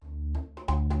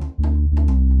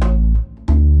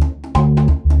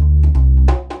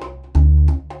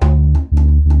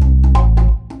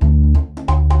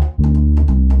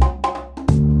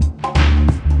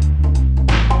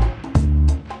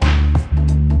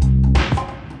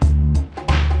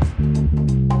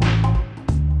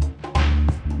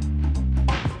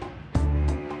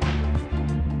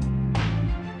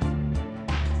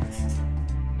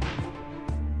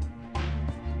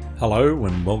Hello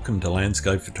and welcome to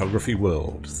Landscape Photography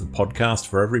World, the podcast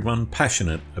for everyone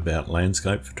passionate about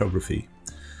landscape photography.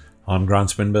 I'm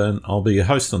Grant Swinburne. I'll be your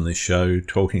host on this show,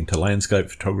 talking to landscape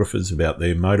photographers about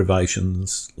their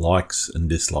motivations, likes and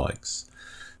dislikes.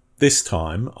 This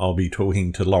time I'll be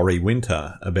talking to Laurie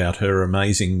Winter about her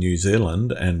amazing New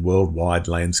Zealand and worldwide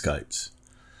landscapes.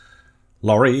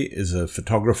 Laurie is a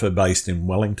photographer based in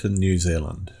Wellington, New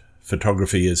Zealand.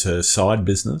 Photography is her side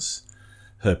business,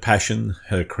 her passion,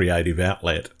 her creative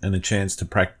outlet, and a chance to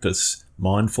practice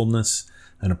mindfulness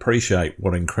and appreciate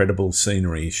what incredible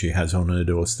scenery she has on her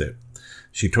doorstep.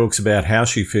 She talks about how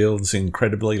she feels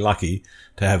incredibly lucky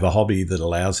to have a hobby that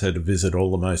allows her to visit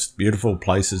all the most beautiful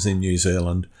places in New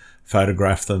Zealand,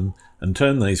 photograph them, and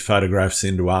turn these photographs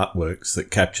into artworks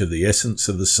that capture the essence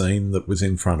of the scene that was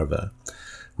in front of her.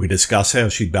 We discuss how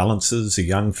she balances a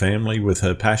young family with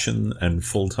her passion and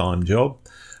full-time job,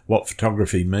 what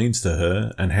photography means to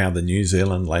her, and how the New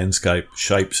Zealand landscape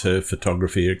shapes her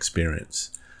photography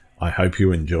experience. I hope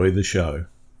you enjoy the show.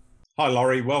 Hi,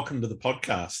 Laurie. Welcome to the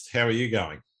podcast. How are you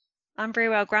going? I'm very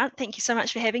well, Grant. Thank you so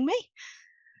much for having me.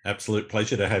 Absolute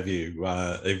pleasure to have you,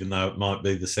 even though it might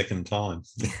be the second time.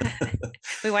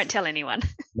 We won't tell anyone.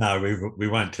 No, we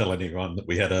won't tell anyone that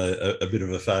we had a bit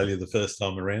of a failure the first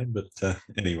time around. But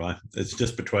anyway, it's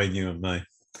just between you and me.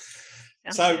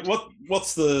 Sounds good.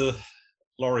 What's the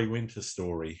Laurie Winter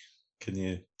story? Can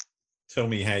you tell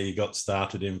me how you got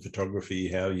started in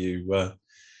photography, how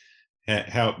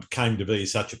it came to be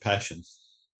such a passion?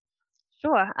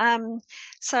 Sure.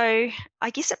 So I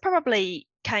guess it probably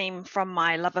came from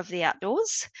my love of the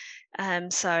outdoors.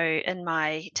 So in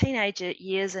my teenager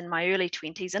years, in my early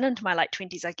 20s and into my late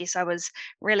 20s, I guess I was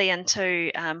really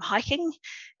into hiking.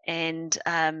 And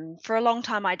for a long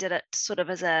time, I did it sort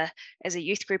of as a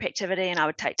youth group activity, and I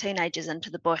would take teenagers into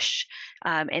the bush.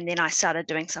 And then I started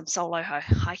doing some solo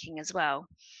hiking as well.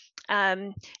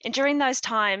 And during those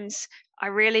times, I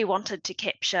really wanted to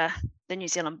capture the New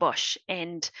Zealand bush,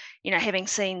 and having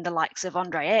seen the likes of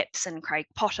Andre Apps and Craig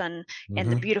Potton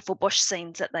and the beautiful bush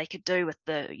scenes that they could do with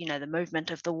the the movement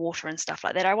of the water and stuff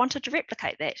like that, I wanted to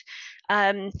replicate that.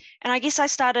 And I guess I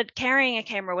started carrying a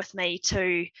camera with me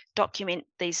to document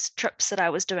these trips that I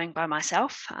was doing by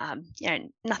myself.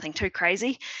 Nothing too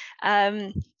crazy.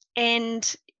 I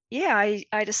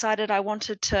decided I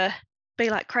wanted to be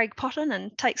like Craig Potton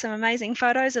and take some amazing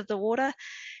photos of the water.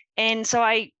 And so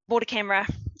I bought a camera,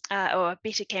 or a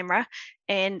better camera,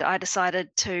 and I decided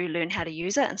to learn how to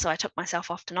use it. And so I took myself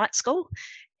off to night school,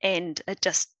 and it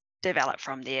just developed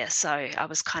from there. So I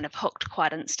was kind of hooked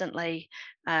quite instantly,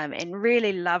 and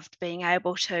really loved being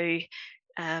able to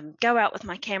go out with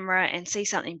my camera and see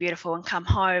something beautiful and come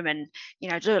home and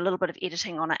do a little bit of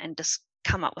editing on it and just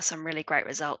come up with some really great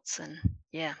results. And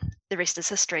yeah, the rest is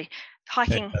history.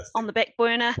 Hiking Fantastic. On the back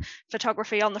burner,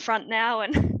 photography on the front now,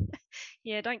 and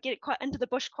don't get quite into the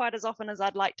bush quite as often as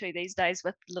I'd like to these days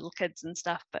with little kids and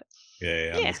stuff. But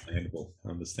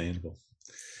understandable.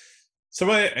 So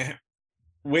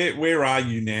where are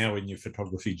you now in your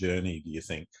photography journey, do you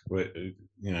think? Where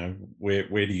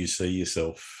do you see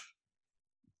yourself?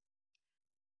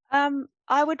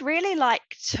 I would really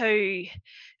like to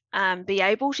be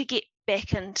able to get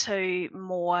back into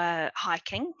more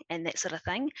hiking and that sort of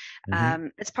thing.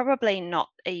 It's probably not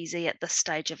easy at this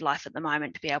stage of life at the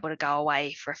moment to be able to go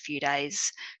away for a few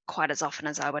days quite as often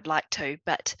as I would like to.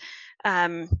 But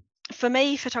for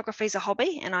me, photography is a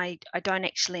hobby, and I don't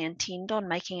actually intend on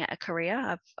making it a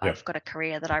career. I've got a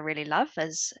career that I really love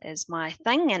as my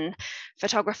thing, and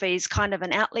photography is kind of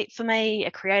an outlet for me,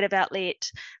 a creative outlet,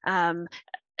 a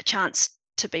chance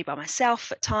to be by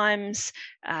myself at times,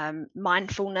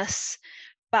 mindfulness.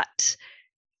 But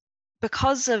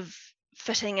because of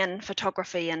fitting in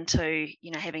photography into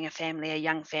having a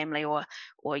young family, or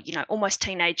almost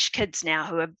teenage kids now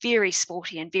who are very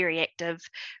sporty and very active,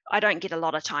 I don't get a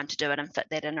lot of time to do it and fit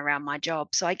that in around my job.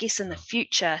 So I guess in the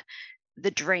future,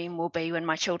 the dream will be, when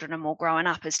my children are more growing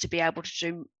up, is to be able to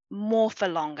do more for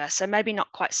longer. So maybe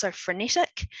not quite so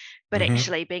frenetic, but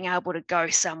actually being able to go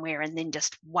somewhere and then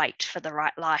just wait for the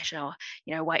right light, or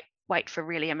wait for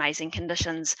really amazing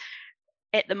conditions.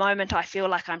 At the moment, I feel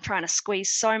like I'm trying to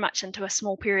squeeze so much into a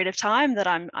small period of time that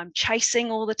I'm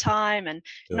chasing all the time and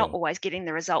not always getting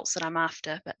the results that I'm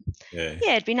after. But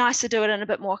it'd be nice to do it in a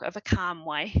bit more of a calm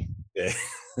way. Yeah.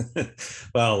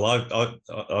 Well,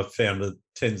 I've found it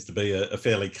tends to be a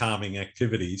fairly calming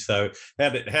activity. So how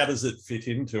does it fit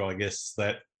into, I guess,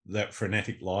 that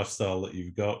frenetic lifestyle that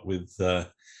you've got with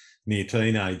near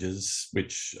teenagers,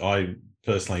 which I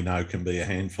personally know can be a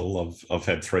handful. I've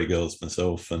had 3 girls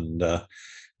myself, and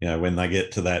when they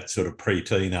get to that sort of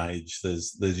pre-teenage,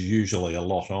 there's usually a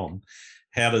lot on.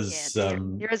 How does there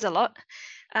is a lot,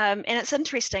 and it's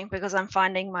interesting because I'm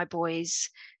finding my boys,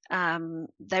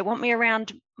 they want me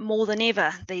around more than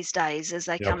ever these days as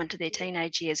they come into their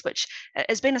teenage years, which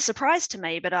has been a surprise to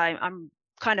me, but I'm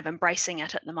kind of embracing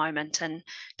it at the moment and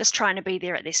just trying to be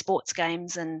there at their sports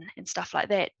games and stuff like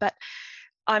that. But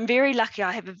I'm very lucky.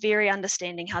 I have a very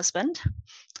understanding husband,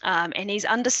 and he's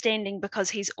understanding because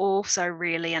he's also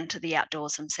really into the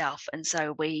outdoors himself. And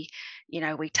so we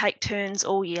take turns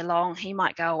all year long. He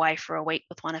might go away for a week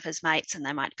with one of his mates, and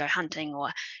they might go hunting,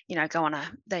 or go on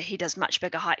he does much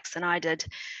bigger hikes than I did,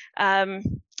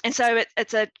 and so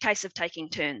it's a case of taking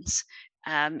turns.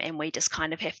 And we just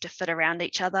kind of have to fit around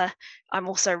each other. I'm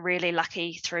also really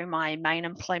lucky through my main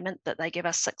employment that they give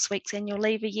us 6 weeks annual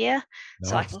leave a year. Nice.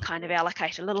 So I can kind of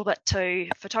allocate a little bit to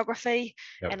photography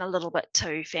and a little bit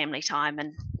to family time,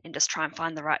 and just try and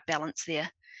find the right balance there.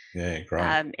 Yeah, great.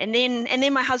 And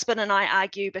then my husband and I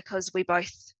argue because we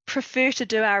both prefer to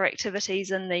do our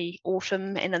activities in the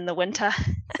autumn and in the winter.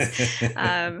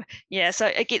 So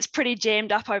it gets pretty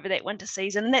jammed up over that winter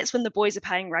season, and that's when the boys are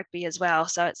playing rugby as well.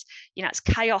 So it's it's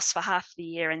chaos for half the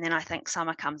year, and then I think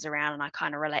summer comes around and I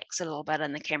kind of relax a little bit,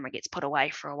 and the camera gets put away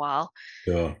for a while.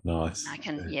 Sure, nice. And I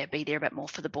can be there a bit more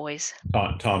for the boys.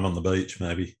 Time on the beach,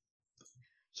 maybe.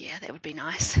 Yeah, that would be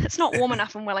nice. It's not warm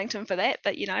enough in Wellington for that,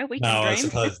 but we can dream. No, I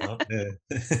suppose not. Yeah,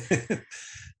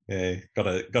 yeah. Got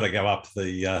to go up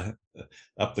the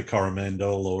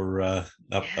Coromandel or up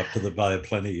to the Bay of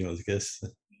Plenty, I guess.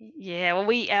 Yeah, well,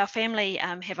 our family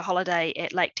have a holiday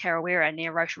at Lake Tarawera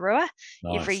near Rotorua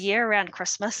every year around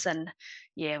Christmas, and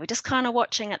we're just kind of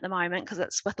watching at the moment because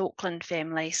it's with Auckland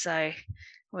family, so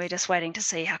we're just waiting to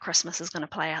see how Christmas is going to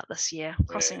play out this year.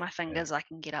 Crossing my fingers I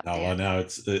can get up there. I know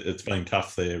it's been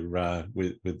tough there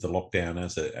with the lockdown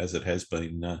as it has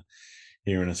been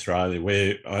here in Australia.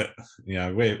 We're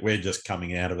just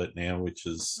coming out of it now, which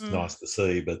is nice to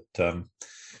see. But I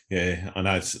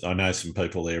know some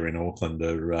people there in Auckland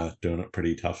are doing it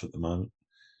pretty tough at the moment.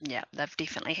 Yeah, they've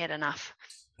definitely had enough.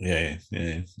 Yeah.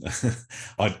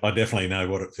 I definitely know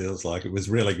what it feels like. It was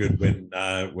really good when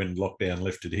lockdown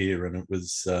lifted here, and it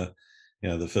was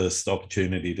the first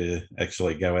opportunity to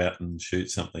actually go out and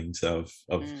shoot something. So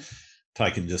I've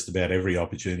taken just about every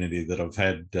opportunity that I've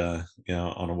had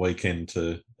on a weekend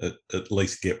to at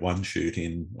least get one shoot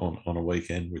in on a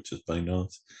weekend, which has been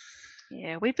nice.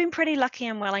 Yeah, we've been pretty lucky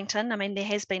in Wellington. I mean, there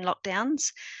has been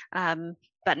lockdowns,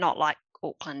 but not like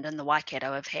Auckland and the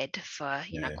Waikato have had for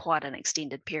quite an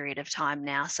extended period of time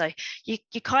now. So you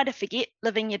kind of forget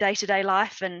living your day-to-day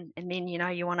life, and then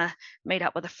you want to meet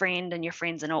up with a friend, and your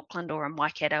friend's in Auckland or in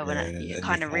Waikato, and you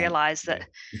kind of realise that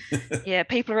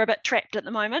people are a bit trapped at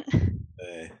the moment.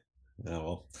 Yeah. Oh,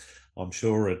 well, I'm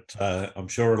sure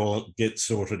it'll get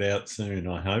sorted out soon,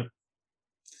 I hope.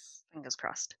 Fingers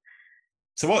crossed.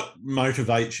 So what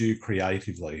motivates you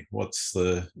creatively? What's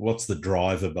the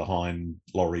driver behind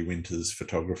Laurie Winter's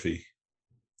photography?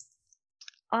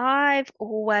 I've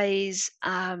always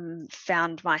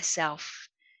found myself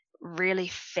really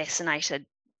fascinated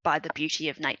by the beauty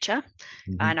of nature.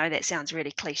 Mm-hmm. I know that sounds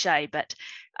really cliche, but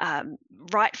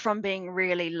right from being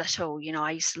really little,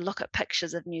 I used to look at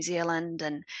pictures of New Zealand,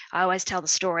 and I always tell the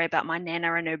story about my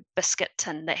nana and her biscuit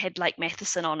tin that had Lake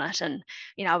Matheson on it. And,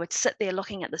 I would sit there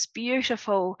looking at this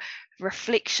beautiful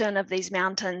reflection of these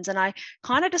mountains, and I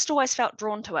kind of just always felt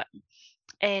drawn to it.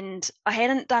 And I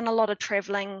hadn't done a lot of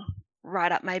traveling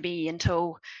right up maybe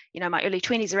until my early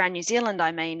 20s around New Zealand,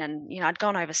 and I'd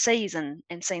gone overseas and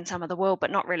seen some of the world,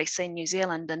 but not really seen New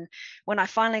Zealand. And when I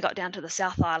finally got down to the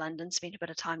South Island and spent a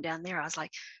bit of time down there, I was like,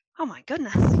 oh my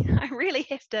goodness, I really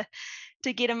have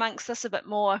to get amongst this a bit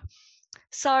more.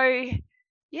 So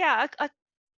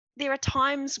there are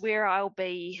times where I'll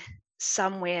be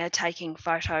somewhere taking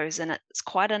photos, and it's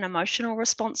quite an emotional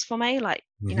response for me, like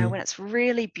when it's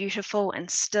really beautiful and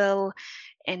still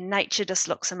and nature just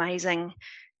looks amazing.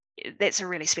 That's a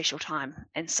really special time.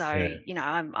 And so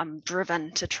I'm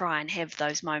driven to try and have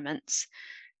those moments,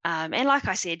 and like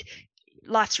I said,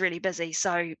 life's really busy,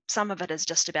 so some of it is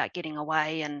just about getting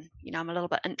away, and I'm a little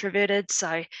bit introverted,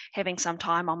 so having some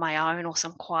time on my own or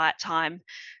some quiet time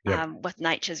with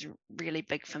nature is really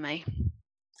big for me.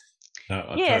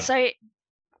 It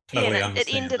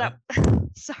ended up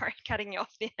sorry, cutting you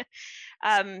off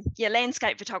there.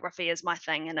 Landscape photography is my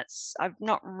thing, and I've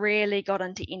not really got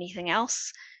into anything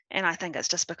else, and I think it's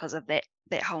just because of that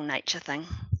whole nature thing.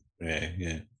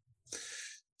 Yeah.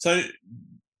 So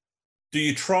do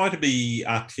you try to be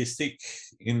artistic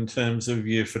in terms of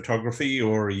your photography,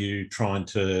 or are you trying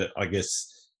to, I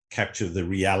guess, capture the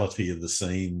reality of the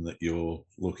scene that you're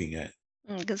looking at?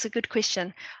 That's a good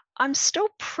question. I'm still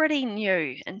pretty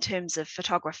new in terms of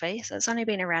photography, so it's only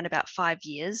been around about 5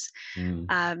 years.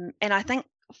 And I think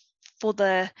for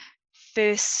the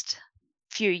first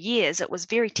few years, it was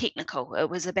very technical. It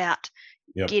was about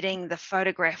getting the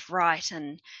photograph right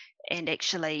and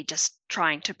actually just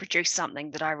trying to produce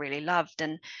something that I really loved.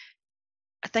 And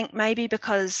I think maybe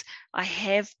because I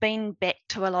have been back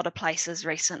to a lot of places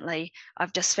recently,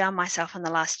 I've just found myself in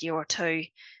the last year or two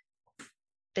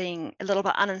being a little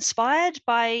bit uninspired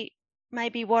by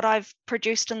maybe what I've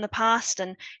produced in the past,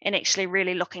 and actually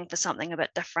really looking for something a bit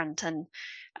different. And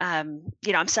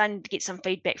I'm starting to get some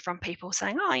feedback from people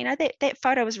saying, oh, that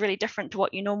photo was really different to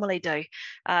what you normally do.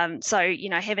 So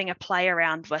having a play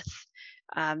around with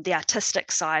the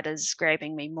artistic side is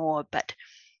grabbing me more. But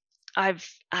I've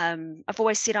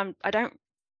always said I don't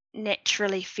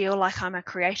naturally feel like I'm a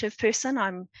creative person.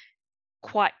 I'm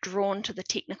quite drawn to the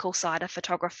technical side of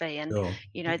photography, and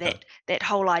that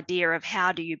whole idea of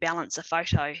how do you balance a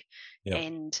photo,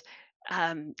 and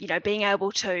being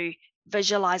able to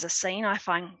visualize a scene I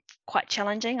find quite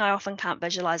challenging. I often can't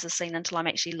visualize a scene until I'm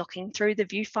actually looking through the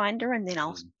viewfinder, and then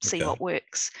I'll see what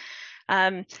works.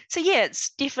 So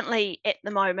it's definitely at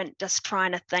the moment just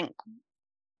trying to think,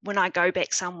 when I go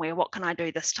back somewhere, what can I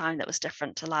do this time that was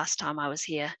different to last time I was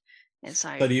here? And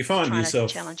so do you find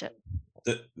yourself challenge it?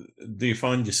 Do you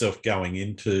find yourself going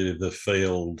into the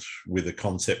field with a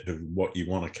concept of what you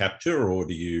want to capture, or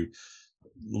do you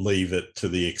leave it to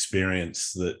the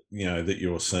experience that that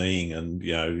you're seeing, and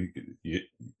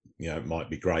it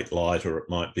might be great light, or it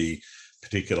might be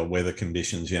particular weather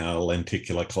conditions, a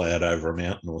lenticular cloud over a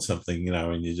mountain or something,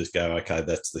 and you just go, okay,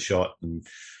 that's the shot, and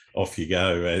off you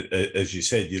go. As you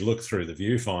said, you look through the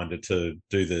viewfinder to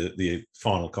do the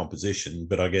final composition,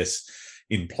 but I guess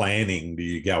in planning, do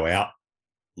you go out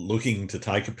looking to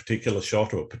take a particular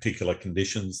shot or particular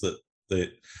conditions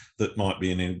that might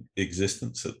be in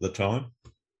existence at the time?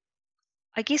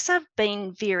 I guess I've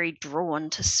been very drawn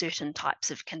to certain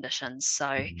types of conditions. So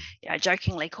I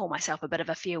jokingly call myself a bit of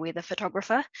a fair weather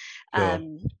photographer. Sure.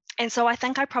 And so I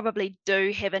think I probably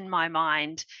do have in my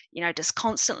mind, just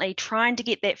constantly trying to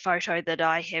get that photo that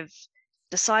I have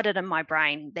decided in my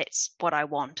brain that's what I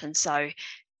want. And so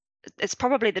it's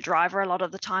probably the driver a lot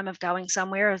of the time of going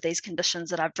somewhere, of these conditions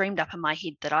that I've dreamed up in my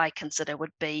head that I consider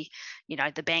would be,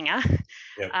 the banger.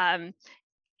 Yep.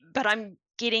 But I'm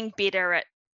getting better at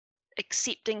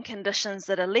accepting conditions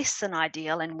that are less than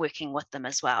ideal and working with them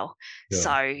as well. Yeah.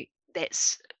 So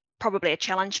that's probably a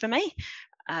challenge for me,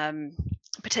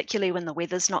 particularly when the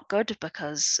weather's not good,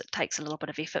 because it takes a little bit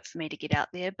of effort for me to get out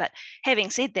there. But having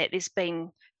said that, there's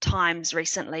been times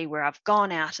recently where I've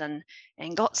gone out and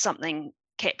got something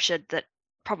captured that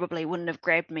probably wouldn't have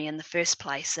grabbed me in the first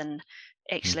place, and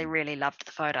actually really loved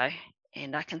the photo.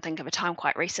 And I can think of a time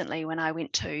quite recently when I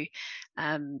went to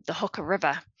the Hooker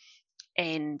River,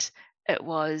 and it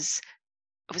was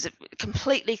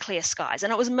completely clear skies,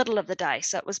 and it was middle of the day,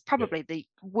 so it was probably the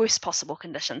worst possible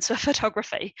conditions for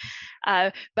photography.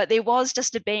 But there was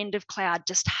just a band of cloud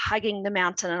just hugging the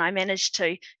mountain, and I managed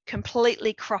to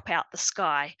completely crop out the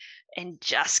sky and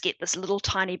just get this little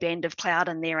tiny band of cloud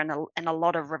in there, and a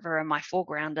lot of river in my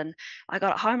foreground. And I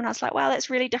got it home and I was like, wow, that's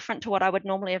really different to what I would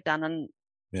normally have done, and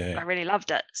I really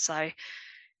loved it. So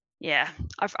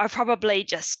I've probably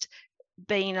just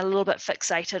been a little bit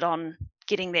fixated on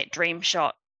getting that dream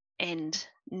shot, and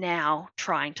now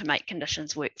trying to make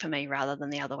conditions work for me rather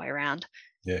than the other way around.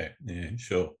 Yeah,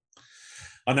 sure.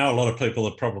 I know a lot of people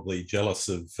are probably jealous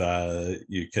of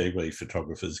you Kiwi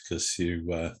photographers, because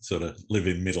you sort of live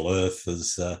in Middle Earth,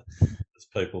 as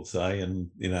people say,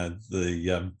 and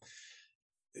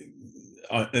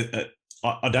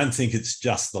I don't think it's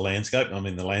just the landscape. I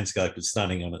mean, the landscape is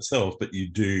stunning on itself, but you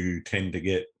do tend to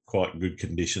get quite good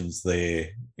conditions there,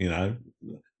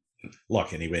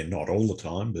 like anywhere, not all the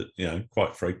time, but,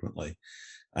 quite frequently.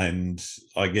 And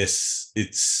I guess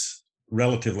it's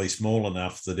relatively small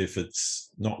enough that if it's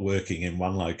not working in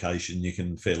one location, you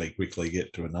can fairly quickly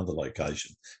get to another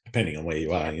location, depending on where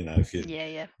you are. If you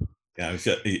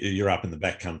if you're up in the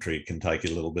backcountry, it can take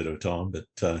you a little bit of time. But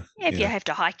if you have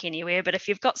to hike anywhere, but if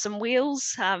you've got some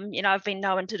wheels, I've been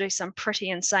known to do some pretty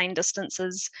insane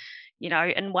distances,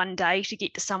 in one day to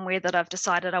get to somewhere that I've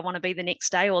decided I want to be the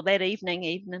next day, or that evening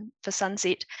even for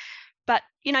sunset. But,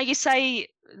 you say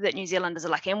that New Zealanders are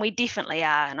lucky, and we definitely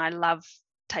are. And I love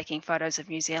taking photos of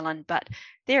New Zealand, but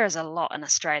there is a lot in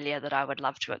Australia that I would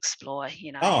love to explore, I'm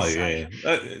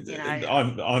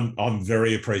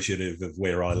very appreciative of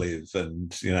where I live,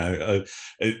 and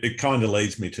it kind of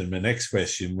leads me to my next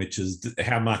question, which is,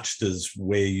 how much does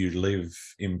where you live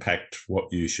impact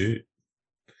what you shoot?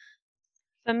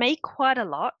 For me, quite a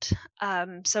lot.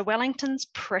 So Wellington's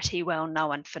pretty well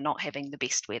known for not having the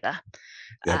best weather.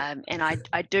 Yep. And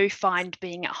I do find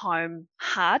being at home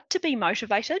hard to be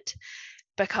motivated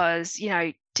because,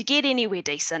 to get anywhere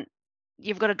decent,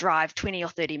 you've got to drive 20 or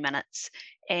 30 minutes.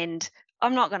 And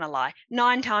I'm not going to lie,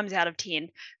 9.5 times out of 10,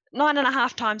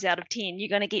 you're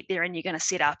going to get there and you're going to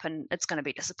set up and it's going to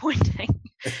be disappointing.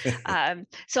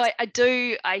 So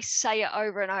I say it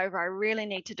over and over. I really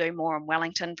need to do more in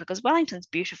Wellington because Wellington's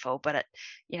beautiful, but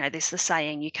there's the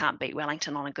saying, you can't beat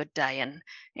Wellington on a good day, and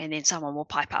then someone will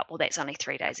pipe up, well, that's only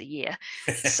 3 days a year.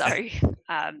 So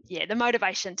the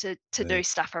motivation to do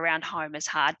stuff around home is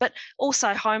hard, but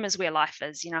also home is where life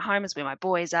is. Home is where my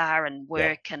boys are and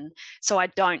work, and so I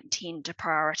don't tend to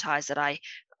prioritize it.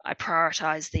 I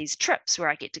prioritize these trips where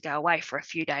I get to go away for a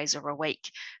few days or a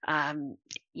week, and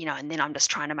then I'm just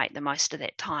trying to make the most of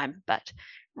that time. But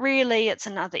really, it's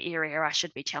another area I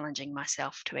should be challenging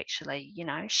myself to actually,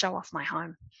 show off my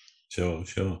home. Sure.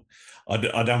 I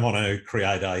don't want to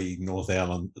create a North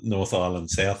Island,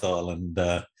 South Island,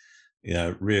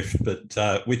 rift,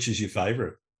 but which is your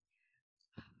favourite?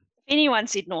 If anyone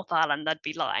said North Island, they'd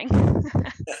be lying.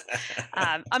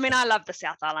 I love the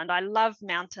South Island. I love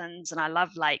mountains and I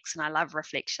love lakes and I love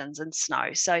reflections and snow.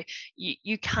 So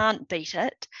you can't beat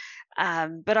it.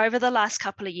 But over the last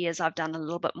couple of years, I've done a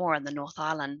little bit more in the North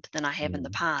Island than I have in the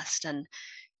past. And,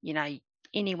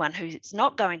 anyone who's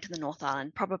not going to the North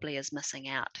Island probably is missing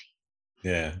out.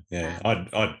 Yeah.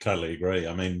 I'd totally agree.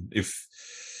 I mean, if,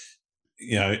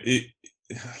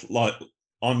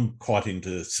 I'm quite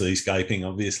into seascaping,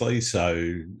 obviously,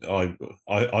 so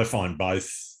I find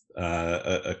both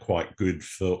are quite good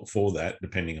for that,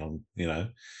 depending on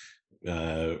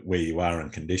where you are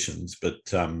and conditions.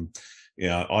 But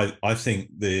I think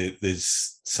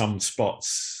there's some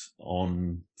spots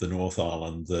on the North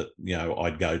Island that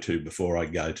I'd go to before I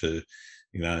go to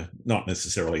not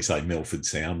necessarily say Milford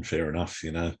Sound. Fair enough,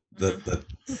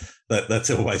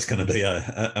 that's always going to be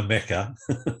a mecca.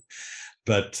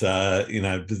 But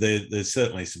there's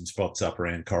certainly some spots up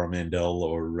around Coromandel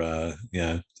or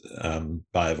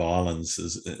Bay of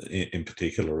Islands in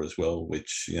particular as well,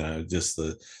 which just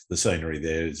the scenery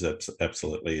there is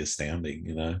absolutely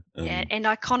astounding. And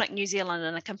iconic New Zealand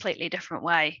in a completely different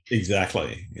way.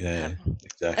 Exactly. Yeah.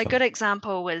 Exactly. A good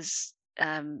example was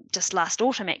just last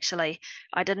autumn. Actually,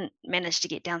 I didn't manage to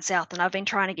get down south, and I've been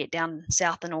trying to get down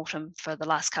south in autumn for the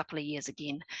last couple of years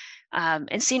again.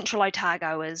 And Central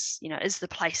Otago is the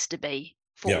place to be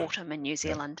for autumn in New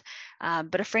Zealand.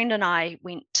 But a friend and I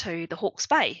went to the Hawke's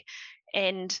Bay,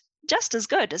 and just as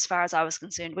good as far as I was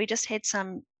concerned. We just had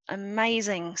some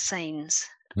amazing scenes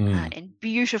and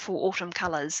beautiful autumn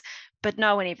colours, but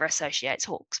no one ever associates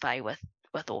Hawke's Bay with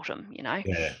autumn.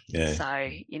 Yeah. So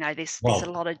there's a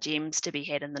lot of gems to be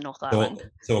had in the North Island.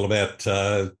 It's all about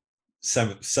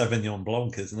Sauvignon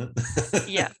Blanc, isn't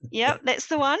it? Yeah, that's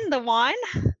the one. The wine.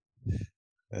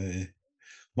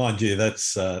 Mind you,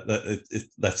 that's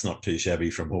not too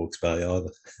shabby from Hawke's Bay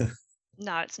either.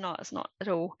 No, it's not. It's not at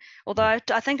all. Although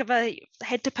I think if I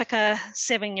had to pick a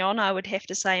Sauvignon, I would have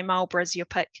to say Marlborough's your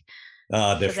pick.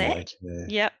 Definitely.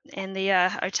 Yep, and the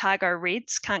Otago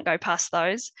Reds, can't go past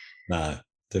those. No,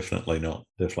 definitely not.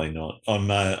 I'm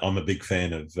a big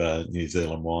fan of New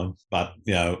Zealand wine, but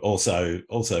also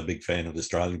a big fan of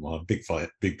Australian wine. Big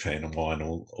fan of wine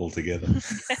altogether.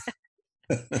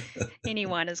 Any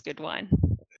wine is good wine.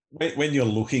 When you're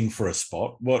looking for a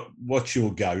spot, what's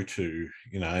your go-to?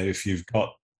 If you've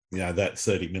got that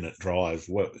 30-minute drive,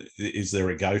 what is there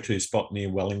a go-to spot near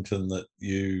Wellington that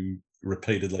you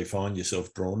repeatedly find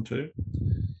yourself drawn to?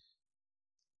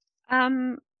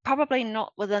 Probably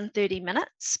not within 30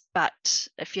 minutes, but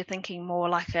if you're thinking more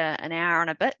like an hour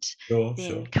and a bit,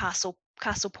 then Castle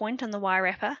Point in the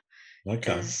Wairarapa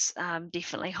is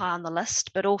definitely high on the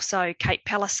list. But also Cape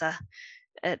Palliser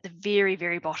at the very,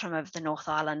 very bottom of the North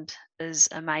Island is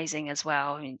amazing as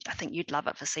well. I think you'd love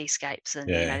it for seascapes, and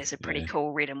there's a pretty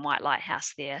cool red and white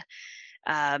lighthouse there,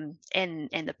 and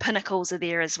the pinnacles are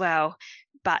there as well.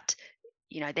 But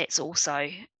that's also,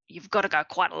 you've got to go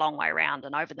quite a long way around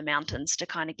and over the mountains to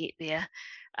kind of get there.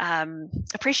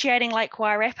 Appreciating Lake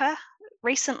Wairarapa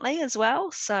recently as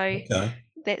well, so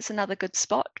that's another good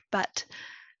spot. But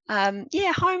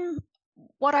home,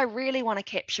 what I really want to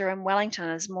capture in Wellington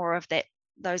is more of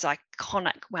those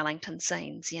iconic Wellington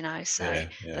scenes, so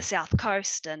the South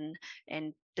Coast and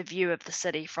the view of the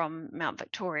city from Mount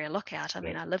Victoria Lookout. I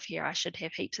mean, I live here, I should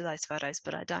have heaps of those photos,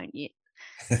 but I don't yet.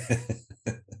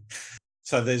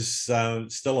 So there's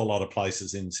still a lot of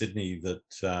places in Sydney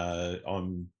that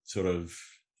I'm sort of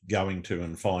going to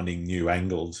and finding new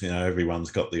angles.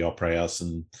 Everyone's got the Opera House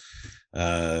and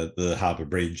the Harbour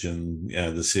Bridge and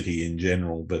the city in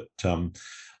general. But I'm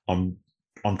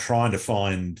trying to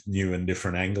find new and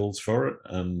different angles for it,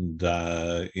 and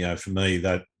for me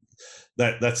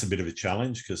that's a bit of a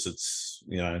challenge, because it's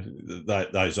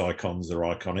those icons are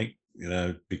iconic,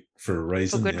 for a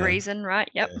reason. For good reason, right?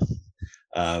 Yep.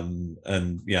 And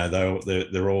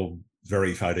they're all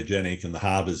very photogenic, and the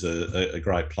harbour's a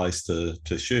great place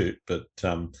to shoot. But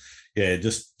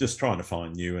just trying to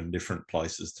find new and different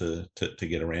places to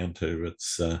get around to.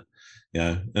 It's I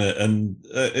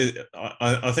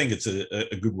think it's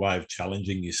a good way of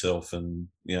challenging yourself, and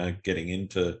getting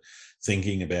into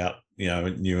thinking about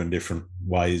new and different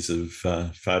ways of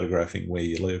photographing where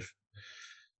you live.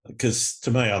 Because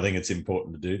to me, I think it's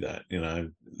important to do that.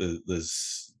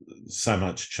 There's so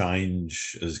much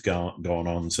change has gone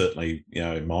on, certainly,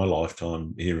 in my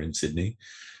lifetime here in Sydney.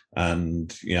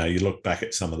 And, you look back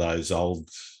at some of those old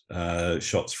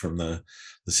shots from the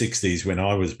 60s when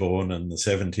I was born, and the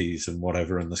 70s and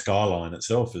whatever, and the skyline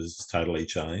itself has totally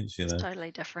changed, It's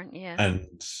totally different, yeah. And,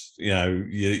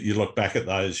 you look back at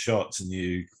those shots and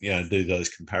you do those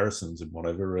comparisons and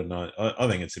whatever, and I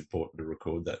think it's important to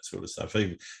record that sort of stuff.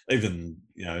 Even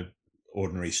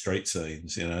ordinary street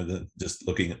scenes, just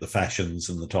looking at the fashions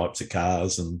and the types of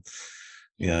cars and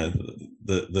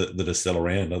that are still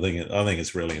around. I think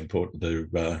it's really important to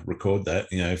record that,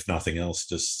 if nothing else,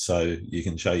 just so you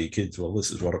can show your kids, well,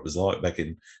 this is what it was like back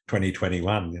in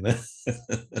 2021.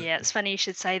 Yeah, it's funny you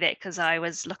should say that, because I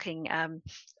was looking.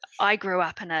 I grew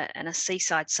up in a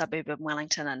seaside suburb of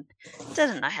Wellington, and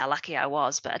didn't know how lucky I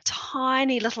was, but a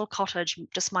tiny little cottage,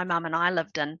 just my mum and I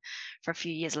lived in for a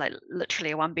few years, like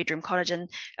literally a 1-bedroom cottage, and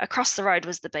across the road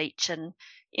was the beach. And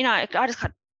I just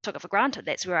kind of took it for granted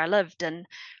that's where I lived. And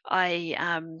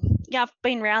I've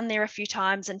been around there a few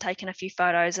times and taken a few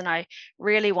photos, and I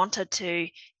really wanted to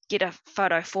get a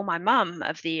photo for my mum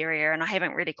of the area, and I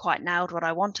haven't really quite nailed what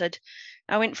I wanted.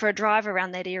 I went for a drive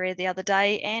around that area the other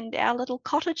day, and our little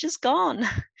cottage is gone.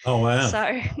 Oh, wow.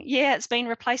 So yeah, it's been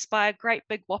replaced by a great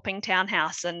big whopping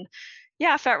townhouse. And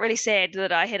I felt really sad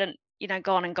that I hadn't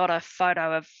gone and got a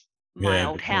photo of my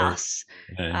old house.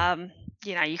 Yeah.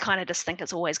 You kind of just think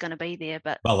it's always going to be there,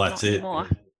 but well, that's not anymore.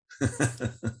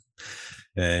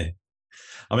 Yeah.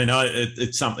 I mean,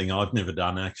 it's something I've never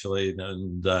done, actually,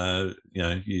 and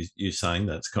you saying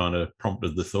that's kind of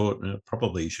prompted the thought.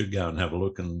 Probably you should go and have a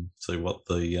look and see what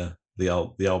the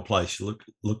old place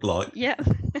looked like. Yeah,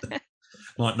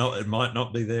 it might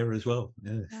not be there as well.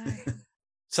 Yeah. No.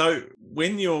 So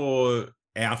when you're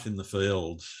out in the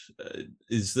field,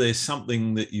 is there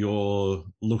something that you're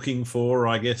looking for,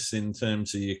 I guess, in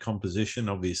terms of your composition?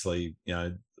 Obviously,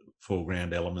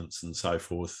 foreground elements and so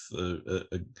forth,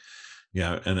 and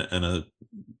a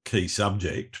key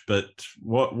subject. But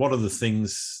what are the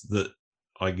things that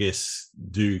I guess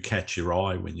do catch your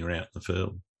eye when you're out in the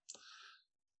field?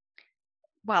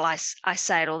 Well, I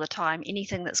say it all the time.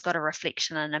 Anything that's got a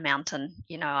reflection in a mountain,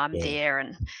 I'm there.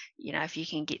 And if you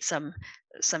can get some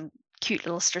cute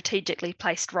little strategically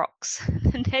placed rocks,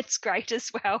 and that's great as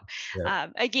well. Yeah.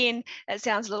 Again, it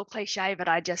sounds a little cliche, but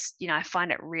I just I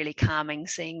find it really calming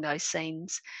seeing those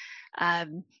scenes.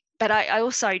 But I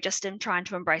also just am trying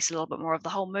to embrace a little bit more of the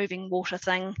whole moving water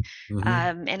thing.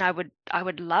 Mm-hmm. And I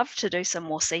would love to do some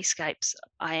more seascapes.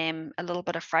 I am a little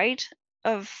bit afraid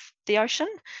of the ocean.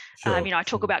 Sure. I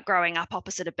talk about growing up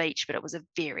opposite a beach, but it was a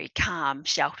very calm,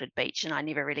 sheltered beach, and I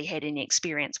never really had any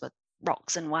experience with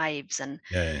rocks and waves, and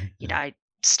it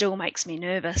still makes me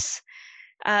nervous.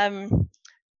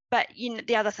 But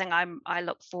the other thing I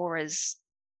look for is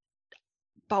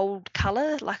bold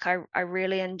color. Like I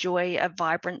really enjoy a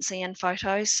vibrancy in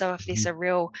photos. So if there's a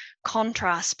real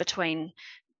contrast between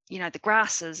the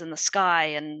grasses and the sky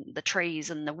and the trees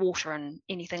and the water and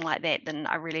anything like that, then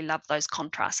I really love those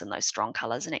contrasts and those strong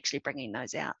colors and actually bringing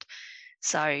those out.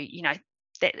 So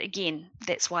that again,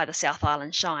 that's why the South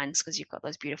Island shines, because you've got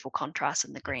those beautiful contrasts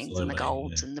and the greens. Absolutely, and the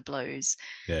golds and the blues.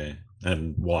 Yeah,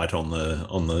 and white on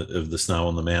the snow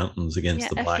on the mountains against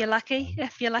the black. If you're lucky.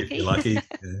 If you're lucky.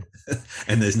 Yeah.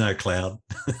 And there's no cloud.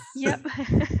 Yep.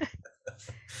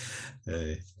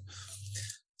 Yeah.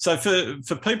 So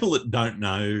for people that don't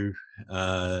know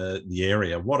the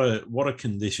area, what are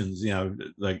conditions? I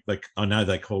know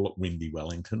they call it windy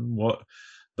Wellington. What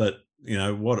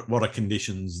are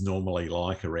conditions normally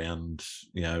like around,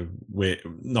 where,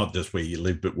 not just where you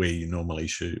live, but where you normally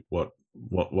shoot? What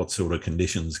sort of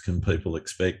conditions can people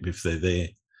expect if they're there?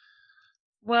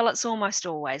 Well, it's almost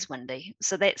always windy,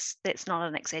 so that's not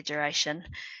an exaggeration.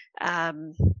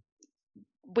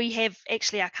 we have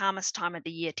actually our calmest time of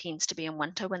the year tends to be in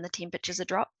winter when the temperatures are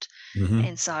dropped. Mm-hmm.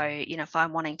 And so, if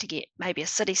I'm wanting to get maybe a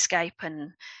cityscape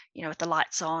and, with the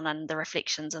lights on and the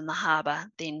reflections in the harbour,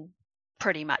 then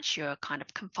pretty much you're kind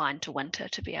of confined to winter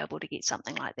to be able to get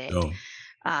something like that. Oh.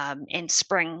 And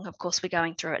spring, of course, we're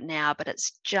going through it now, but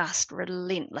it's just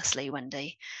relentlessly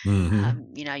windy.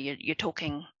 Mm-hmm. You're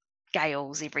talking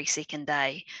gales every second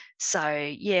day. So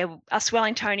yeah, us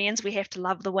Wellingtonians, we have to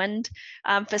love the wind.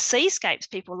 For seascapes,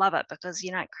 people love it because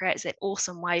it creates that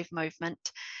awesome wave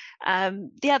movement.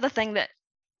 The other thing that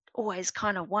always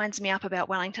kind of winds me up about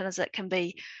Wellington is it can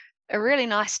be a really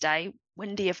nice day,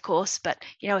 windy of course, but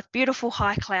with beautiful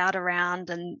high cloud around,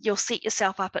 and you'll set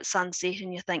yourself up at sunset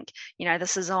and you think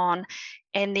this is on,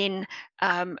 and then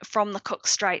from the Cook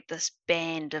Strait this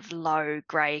band of low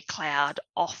grey cloud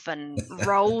often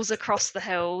rolls across the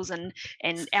hills and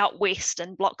out west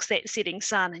and blocks that setting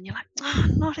sun, and you're like, oh,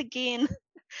 not again.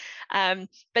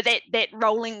 But that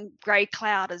rolling grey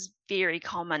cloud is very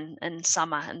common in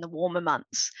summer, in the warmer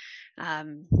months.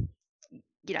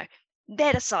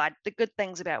 That aside, the good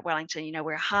things about Wellington,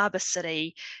 we're a harbour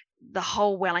city. The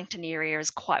whole Wellington area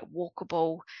is quite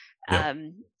walkable. Yep.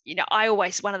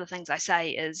 One of the things I say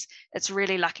is it's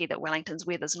really lucky that Wellington's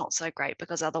weather's not so great,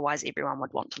 because otherwise everyone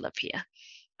would want to live here.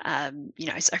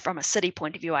 So from a city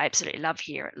point of view, I absolutely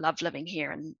love living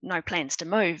here and no plans to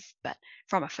move. But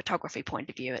from a photography point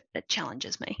of view, it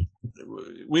challenges me.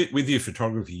 With your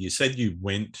photography, you said you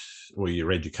went, or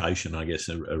your education, I guess,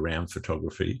 around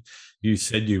photography. You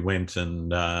said you went and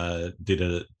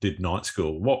did night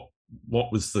school.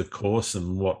 What was the course,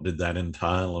 and what did that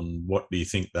entail, and what do you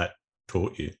think that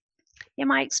taught you? Yeah,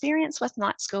 my experience with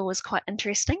night school was quite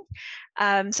interesting.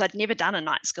 So I'd never done a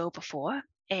night school before.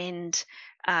 And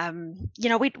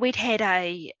we'd had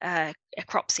a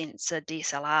crop sensor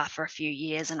DSLR for a few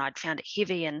years, and I'd found it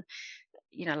heavy, and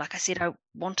like I said, I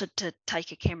wanted to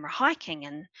take a camera hiking,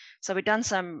 and so we'd done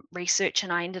some research,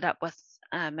 and I ended up with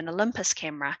an Olympus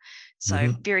camera,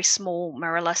 so very small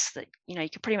mirrorless that you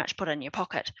could pretty much put in your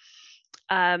pocket.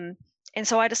 And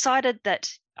so I decided that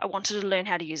I wanted to learn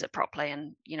how to use it properly,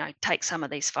 and take some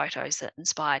of these photos that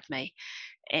inspired me.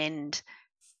 And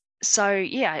so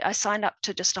yeah, I signed up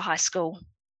to just a high school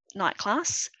night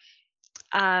class,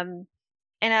 and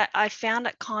I found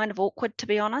it kind of awkward, to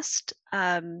be honest.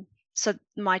 So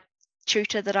my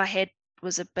tutor that I had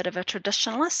was a bit of a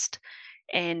traditionalist,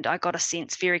 and I got a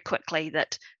sense very quickly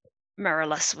that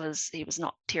mirrorless he was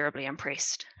not terribly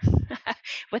impressed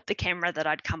with the camera that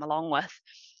I'd come along with.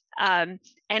 And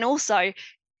also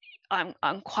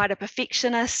I'm quite a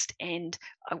perfectionist, and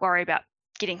I worry about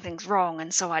getting things wrong.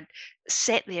 And so I'd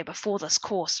sat there before this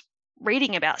course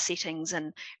reading about settings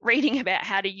and reading about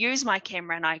how to use my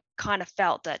camera, and I kind of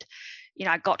felt that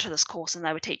I got to this course and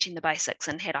they were teaching the basics,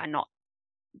 and had I not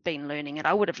been learning it,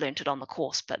 I would have learned it on the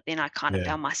course. But then I kind of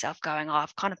found myself going,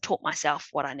 I've kind of taught myself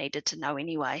what I needed to know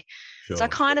anyway. Sure, so I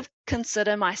kind of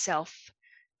consider myself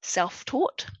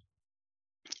self-taught.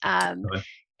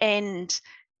 And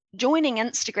joining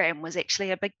Instagram was actually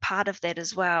a big part of that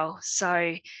as well. So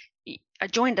I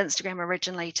joined Instagram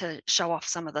originally to show off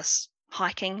some of this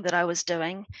hiking that I was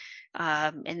doing,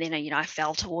 and then I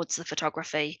fell towards the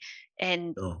photography,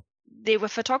 and there were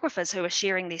photographers who were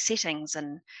sharing their settings,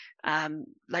 and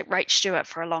like Rach Stewart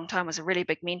for a long time was a really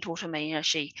big mentor to me.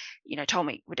 She told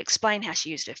me, would explain how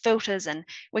she used her filters, and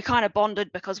we kind of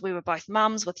bonded because we were both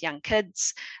mums with young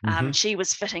kids. She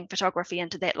was fitting photography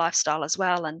into that lifestyle as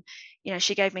well, and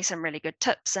she gave me some really good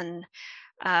tips, and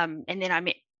then I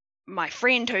met my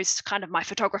friend who's kind of my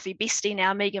photography bestie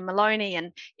now, Megan Maloney,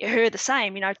 and her the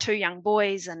same, 2 young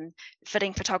boys and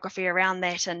fitting photography around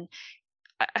that. And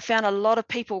I found a lot of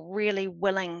people really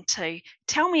willing to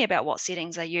tell me about what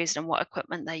settings they used and what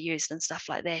equipment they used and stuff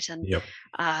like that. And,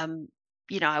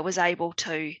 I was able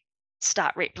to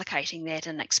start replicating that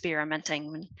and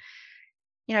experimenting.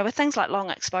 And, with things like long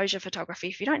exposure photography,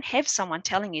 if you don't have someone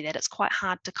telling you that, it's quite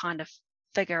hard to kind of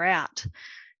figure out.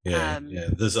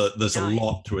 There's a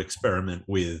lot to experiment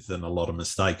with, and a lot of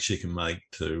mistakes you can make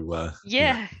to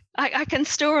I can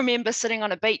still remember sitting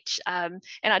on a beach, and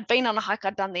I'd been on a hike.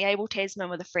 I'd done the Abel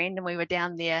Tasman with a friend, and we were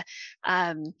down there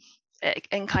in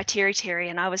Kaiteri Terry,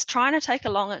 and I was trying to take a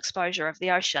long exposure of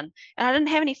the ocean, and I didn't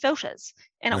have any filters,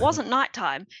 and it wasn't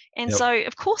nighttime, and so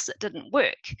of course it didn't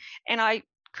work, and I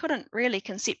couldn't really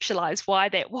conceptualize why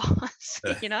that was.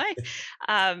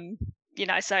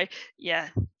 So yeah,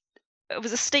 it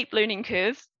was a steep learning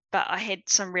curve, but I had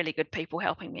some really good people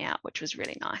helping me out, which was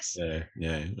really nice. Yeah.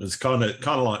 It was kind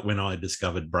of like when I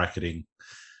discovered bracketing.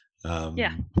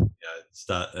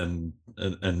 Start and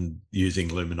using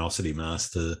luminosity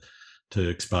mask to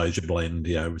exposure blend,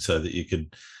 so that you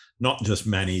could not just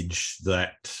manage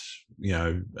that,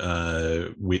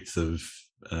 width of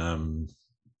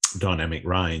dynamic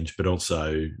range, but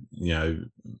also,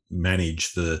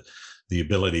 manage the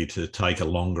ability to take a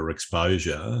longer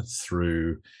exposure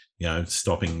through,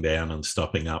 stopping down and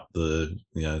stopping up the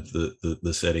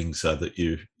settings, so that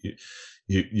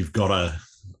you've got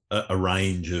a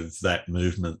range of that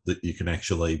movement that you can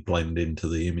actually blend into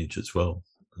the image as well.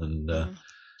 And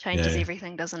changes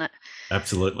everything, doesn't it?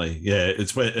 Absolutely, yeah.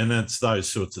 It's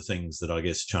those sorts of things that I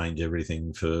guess change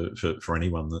everything for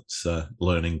anyone that's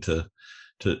learning to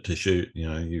shoot.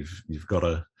 You've got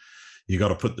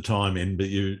to put the time in, but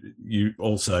you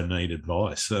also need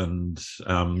advice. And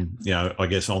I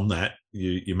guess on that,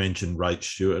 you mentioned Rach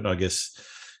Stewart. I guess,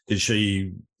 is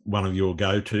she one of your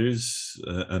go-tos?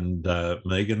 And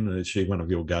Megan, is she one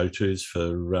of your go-tos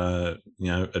for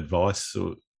advice,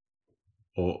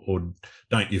 or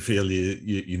don't you feel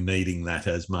you're needing that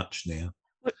as much now?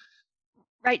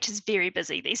 Rach is very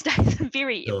busy these days,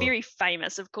 very, Sure. very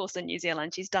famous, of course, in New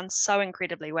Zealand. She's done so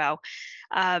incredibly well.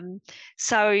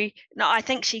 So, no, I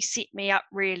think she set me up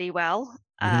really well.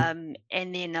 And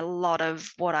then a lot of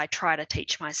what I try to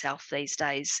teach myself these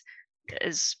days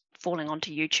is falling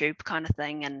onto YouTube kind of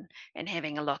thing, and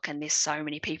having a look. And there's so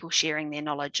many people sharing their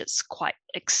knowledge. It's quite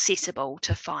accessible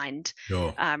to find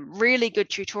really good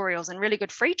tutorials and really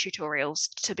good free tutorials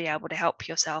to be able to help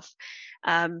yourself.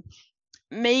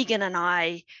 Megan and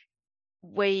I,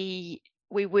 we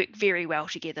work very well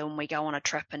together when we go on a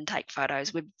trip and take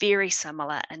photos. We're very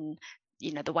similar in,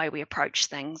 the way we approach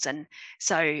things. And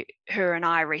so her and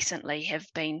I recently have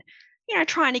been,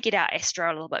 trying to get our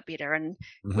Astro a little bit better. And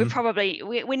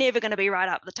we're never going to be right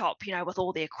up the top, with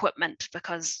all the equipment,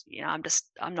 because,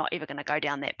 I'm not ever going to go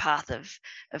down that path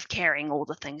of carrying all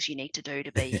the things you need to do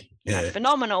to be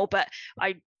phenomenal. But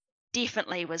I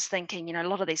definitely was thinking, a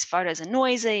lot of these photos are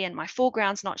noisy and my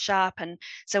foreground's not sharp. And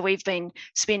so we've been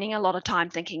spending a lot of time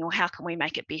thinking, well, how can we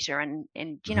make it better? And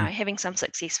having some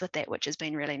success with that, which has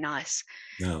been really nice.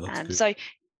 So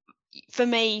for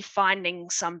me, finding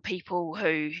some people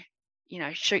who,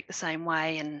 shoot the same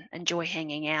way and enjoy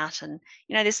hanging out. And,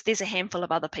 there's a handful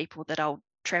of other people that I'll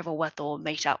travel with or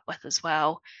meet up with as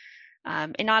well.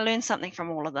 And I learn something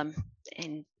from all of them,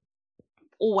 and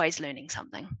always learning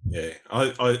something. Yeah,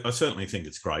 I certainly think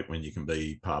it's great when you can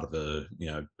be part of a,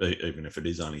 even if it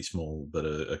is only small, but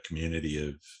a community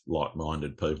of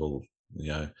like-minded people,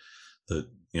 that,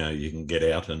 you can get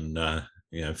out and,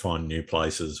 find new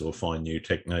places or find new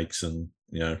techniques and,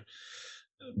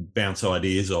 bounce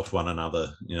ideas off one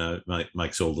another,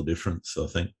 makes all the difference, I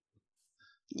think.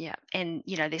 Yeah. And,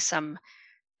 there's some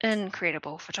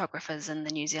incredible photographers in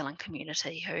the New Zealand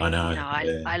community who, I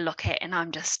know, I look at and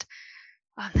I'm just,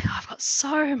 I've got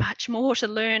so much more to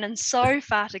learn and so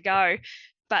far to go.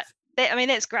 But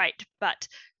that's great. But,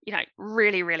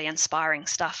 really, really inspiring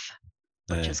stuff,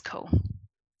 which is cool.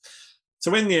 So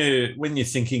when you're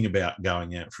thinking about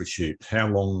going out for a shoot, how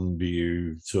long do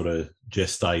you sort of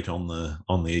gestate on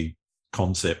the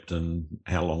concept, and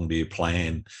how long do you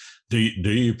plan? Do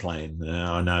you plan?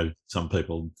 I know some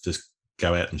people just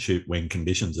go out and shoot when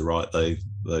conditions are right. They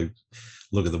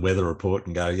look at the weather report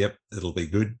and go, "Yep, it'll be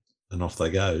good," and off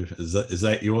they go. Is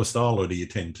that your style, or do you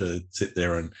tend to sit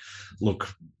there and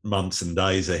look months and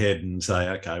days ahead and say,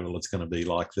 "Okay, well, it's going to be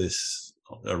like this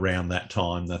around that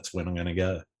time. That's when I'm going to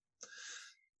go"?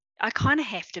 I kind of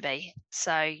have to be.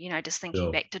 So, just thinking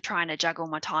back to trying to juggle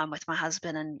my time with my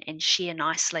husband and share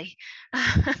nicely,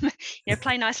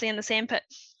 play nicely in the sandpit.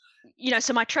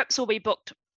 So my trips will be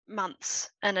booked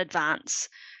months in advance.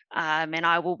 And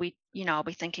I will be, I'll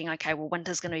be thinking, okay, well,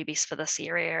 winter's going to be best for this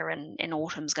area, and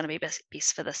autumn's going to be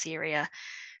best for this area.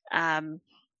 And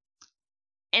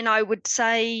I would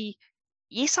say,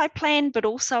 yes, I plan, but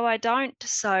also I don't.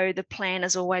 So the plan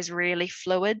is always really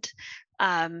fluid.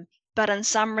 But in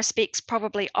some respects,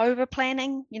 probably over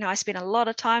planning. I spend a lot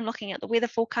of time looking at the weather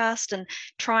forecast and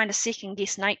trying to second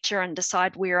guess nature and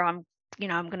decide where I'm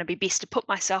going to be best to put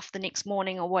myself the next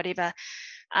morning or whatever.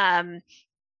 And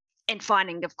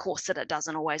finding, of course, that it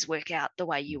doesn't always work out the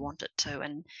way you want it to.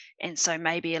 And so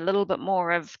maybe a little bit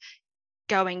more of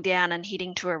going down and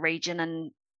heading to a region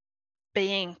and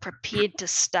being prepared to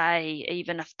stay,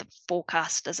 even if the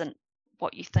forecast isn't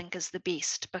what you think is the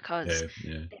best, because that's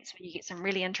where you get some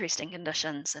really interesting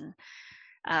conditions.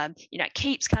 And it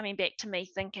keeps coming back to me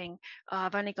thinking,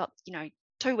 I've only got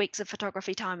 2 weeks of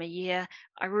photography time a year.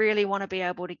 I really want to be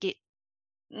able to get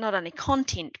not only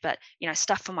content, but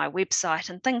stuff for my website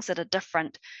and things that are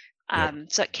different.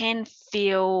 So it can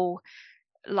feel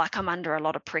like I'm under a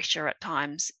lot of pressure at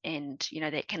times, and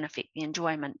that can affect the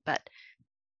enjoyment. But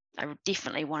I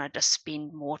definitely wanted to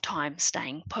spend more time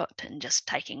staying put and just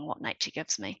taking what nature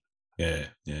gives me. Yeah,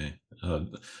 yeah.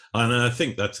 And I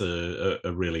think that's a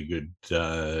really good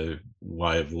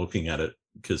way of looking at it,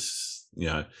 because,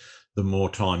 the more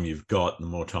time you've got, the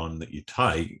more time that you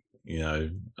take,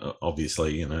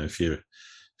 obviously, if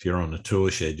you're on a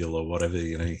tour schedule or whatever,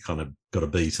 you kind of got to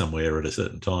be somewhere at a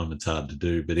certain time. It's hard to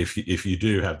do. But if you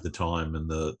do have the time and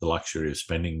the luxury of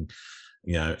spending,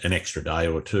 an extra day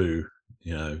or two,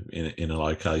 in a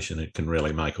location, it can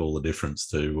really make all the difference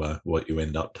to what you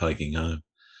end up taking home.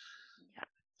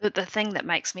 The thing that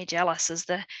makes me jealous is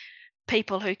the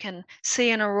people who can see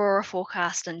an aurora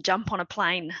forecast and jump on a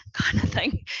plane kind of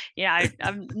thing.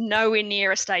 I'm nowhere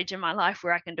near a stage in my life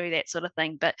where I can do that sort of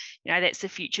thing, but that's the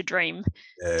future dream,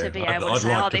 Yeah, to be able to I'd say,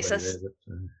 like oh, to be there.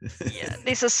 But, yeah,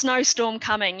 there's a snowstorm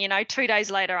coming. 2 days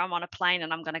later I'm on a plane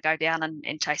and I'm going to go down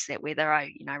and chase that weather.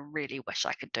 I really wish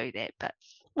I could do that, but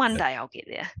one day I'll get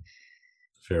there.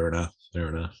 Fair enough.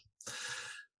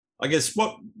 I guess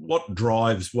what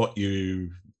drives what you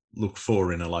look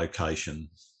for in a location?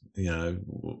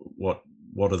 What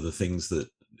are the things that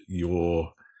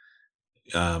you're,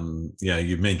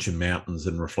 you mentioned mountains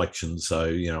and reflections.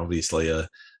 So, obviously a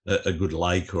good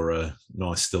lake or a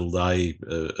nice still day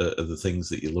are the things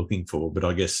that you're looking for. But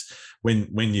I guess when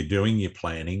you're doing your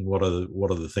planning, what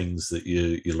are the things that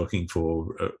you're looking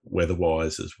for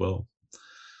weather-wise as well?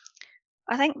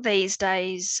 I think these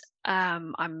days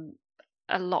I'm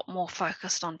a lot more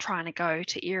focused on trying to go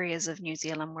to areas of New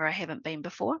Zealand where I haven't been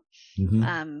before.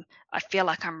 Mm-hmm. I feel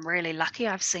like I'm really lucky.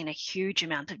 I've seen a huge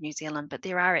amount of New Zealand, but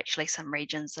there are actually some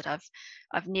regions that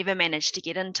I've never managed to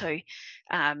get into.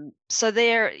 So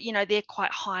they're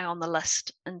quite high on the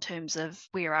list in terms of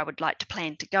where I would like to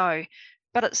plan to go.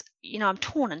 But it's I'm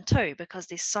torn in two, because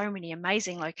there's so many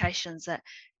amazing locations that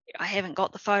I haven't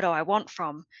got the photo I want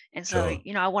from. And so,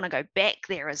 Sure. I want to go back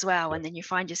there as well. Yeah. And then you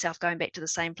find yourself going back to the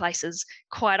same places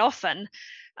quite often.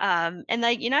 And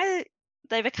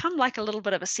they become like a little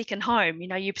bit of a second home.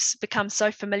 You become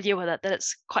so familiar with it that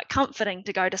it's quite comforting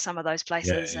to go to some of those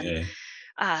places. Yeah.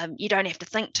 And you don't have to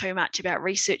think too much about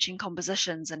researching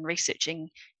compositions and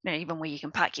researching, even where you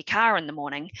can park your car in the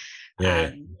morning,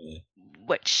 Yeah.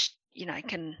 which,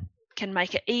 can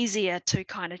make it easier to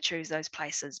kind of choose those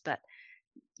places. But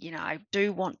I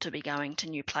do want to be going to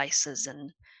new places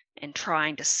and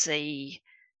trying to see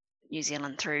New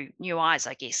Zealand through new eyes,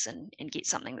 I guess, and get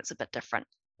something that's a bit different.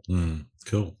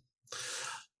 Cool.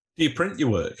 Do you print your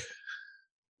work?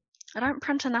 I don't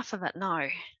print enough of it, no.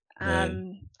 Yeah.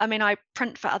 I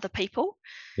print for other people.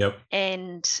 Yep.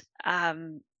 And,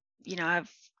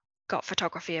 I've got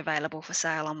photography available for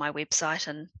sale on my website,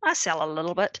 and I sell a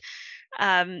little bit.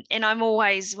 And I'm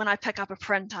always, when I pick up a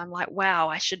print, I'm like, wow,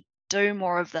 I should do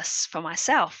more of this for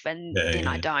myself. And then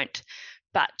I don't.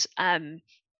 But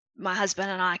my husband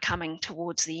and I are coming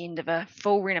towards the end of a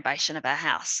full renovation of our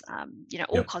house,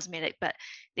 all cosmetic, but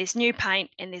there's new paint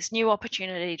and there's new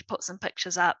opportunity to put some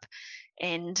pictures up.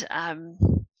 And,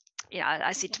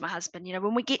 I said to my husband,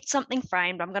 when we get something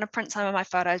framed, I'm going to print some of my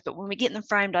photos, but when we get them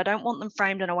framed, I don't want them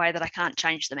framed in a way that I can't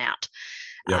change them out.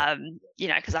 Yep.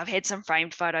 Because I've had some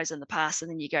framed photos in the past,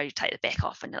 and then you take the back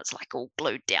off and it's like all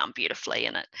glued down beautifully,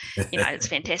 and it's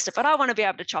fantastic, but I want to be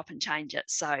able to chop and change it.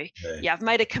 So I've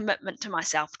made a commitment to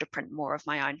myself to print more of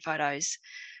my own photos.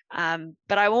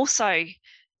 But I also,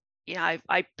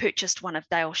 I purchased one of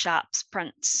Dale Sharp's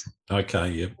prints. Okay,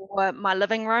 yep. For my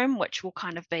living room, which will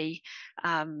kind of be,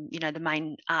 the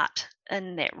main art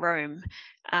in that room.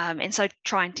 And so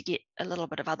trying to get a little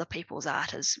bit of other people's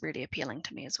art is really appealing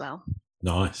to me as well.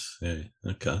 Nice. Yeah.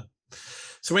 Okay.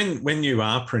 So when you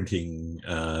are printing,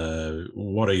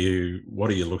 what are you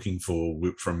looking for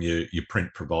from your print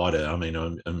provider? I mean,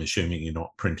 I'm assuming you're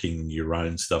not printing your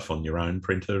own stuff on your own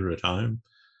printer at home.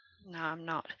 No, I'm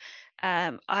not.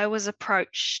 I was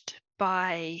approached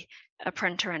by a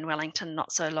printer in Wellington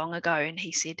not so long ago, and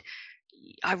he said,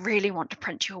 I really want to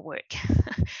print your work,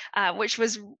 which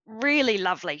was really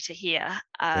lovely to hear.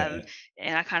 And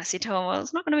I kind of said to him, well,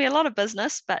 it's not going to be a lot of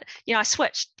business, but, I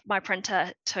switched my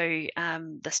printer to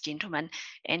this gentleman,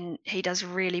 and he does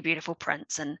really beautiful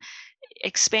prints and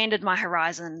expanded my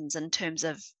horizons in terms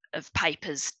of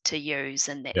papers to use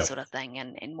and that sort of thing,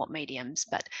 and what mediums.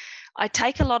 But I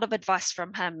take a lot of advice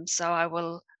from him. So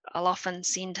I'll often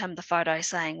send him the photo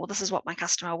saying, well, this is what my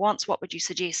customer wants. What would you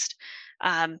suggest?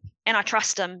 And I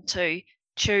trust him to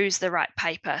choose the right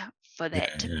paper for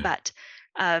that. But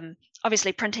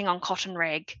obviously printing on cotton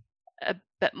rag a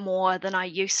bit more than I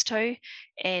used to.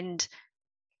 And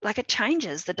it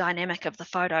changes the dynamic of the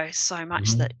photo so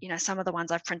much that, some of the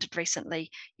ones I've printed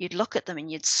recently, you'd look at them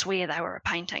and you'd swear they were a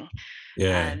painting.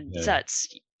 So it's,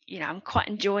 I'm quite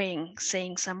enjoying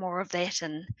seeing some more of that.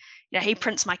 And he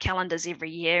prints my calendars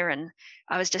every year, and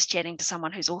I was just chatting to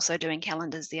someone who's also doing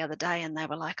calendars the other day, and they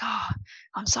were like, oh,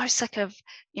 I'm so sick of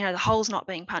the holes not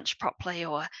being punched properly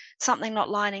or something not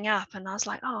lining up. And I was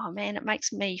like, oh man, it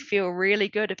makes me feel really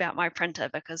good about my printer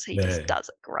because he just does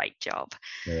a great job.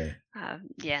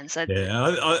 And so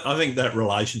I think that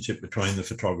relationship between the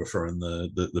photographer and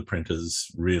the printer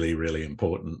is really, really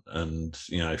important. And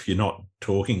if you're not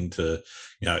talking to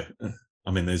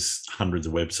there's hundreds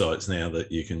of websites now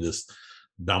that you can just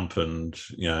dump and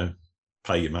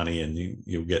pay your money and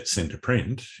you'll get sent a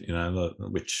print,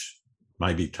 which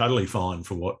may be totally fine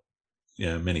for what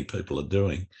many people are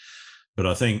doing. But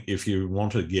I think if you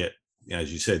want to get,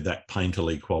 as you said, that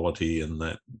painterly quality and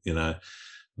that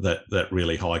that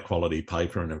really high quality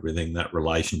paper and everything, that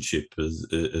relationship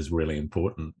is really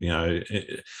important,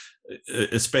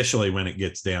 especially when it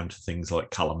gets down to things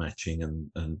like color matching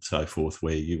and so forth,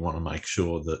 where you want to make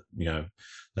sure that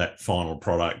that final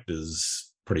product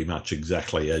is pretty much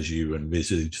exactly as you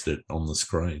envisaged it on the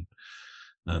screen.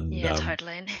 And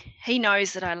totally. And he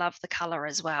knows that I love the color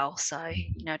as well, so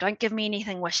don't give me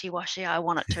anything wishy-washy. I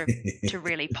want it to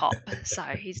really pop. So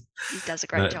he does a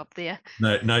great job there.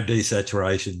 No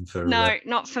desaturation for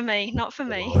not for me.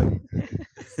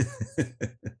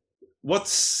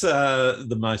 What's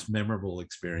the most memorable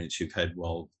experience you've had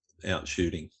while out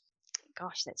shooting?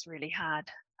 Gosh, that's really hard.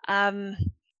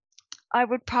 I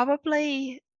would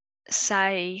probably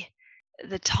say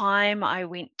the time I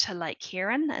went to Lake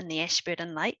Huron in the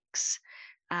Ashburton Lakes,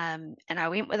 and I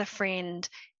went with a friend,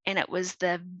 and it was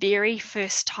the very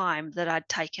first time that I'd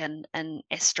taken an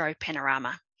astro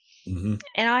panorama. Mm-hmm.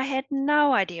 And I had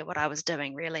no idea what I was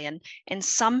doing really, and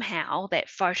somehow that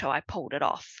photo I pulled it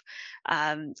off,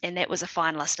 and that was a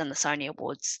finalist in the Sony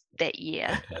Awards that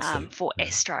year for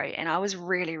astro, and I was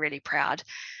really, really proud.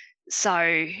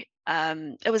 So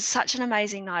it was such an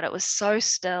amazing night. It was so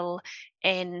still,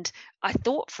 and I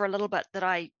thought for a little bit that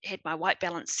I had my white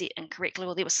balance set incorrectly,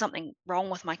 or there was something wrong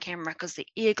with my camera because the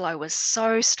air glow was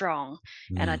so strong,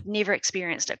 and I'd never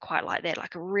experienced it quite like that,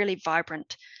 like a really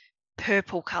vibrant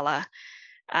purple color.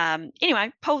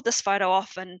 Anyway, pulled this photo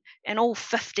off, and all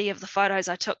 50 of the photos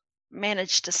I took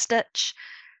managed to stitch.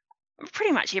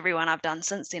 Pretty much everyone I've done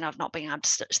since then, I've not been able to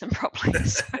stitch them properly.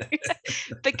 So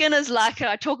beginner's luck.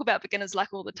 I talk about beginner's luck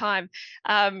all the time.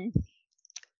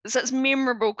 So it's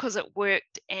memorable because it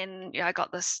worked, and I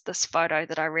got this photo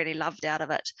that I really loved out of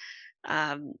it.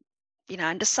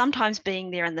 And just sometimes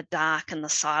being there in the dark and the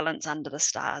silence under the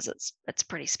stars, it's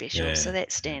pretty special. Yeah. So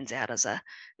that stands out as a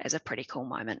pretty cool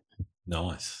moment.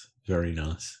 Nice, very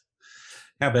nice.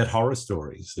 How about horror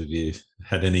stories? Have you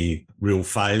had any real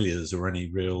failures or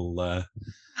any real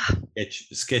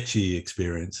sketchy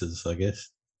experiences, I guess?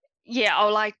 Yeah,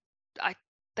 I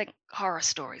think horror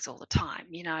stories all the time.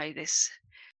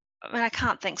 I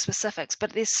can't think specifics,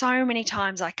 but there's so many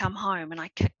times I come home and I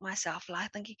kick myself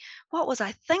like thinking, what was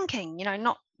I thinking?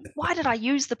 Not why did I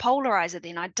use the polarizer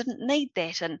then? I didn't need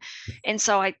that. And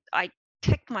so I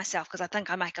kicked myself because I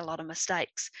think I make a lot of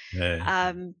mistakes.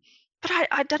 Yeah. But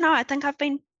I don't know. I think I've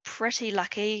been pretty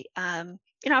lucky.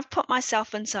 I've put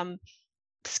myself in some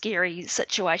scary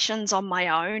situations on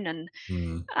my own. And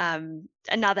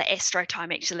another astro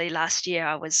time, actually, last year,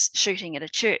 I was shooting at a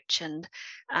church, and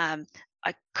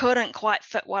I couldn't quite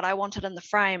fit what I wanted in the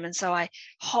frame. And so I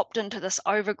hopped into this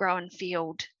overgrown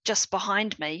field just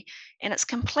behind me, and it's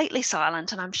completely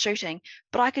silent, and I'm shooting,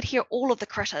 but I could hear all of the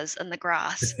critters in the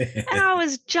grass. And I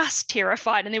was just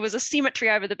terrified. And there was a cemetery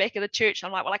over the back of the church.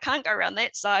 I'm like, well, I can't go around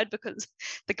that side because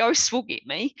the ghosts will get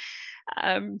me.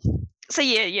 So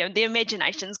yeah, the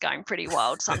imagination's going pretty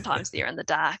wild sometimes there in the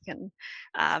dark. And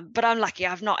but I'm lucky.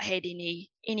 I've not had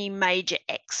any major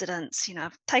accidents.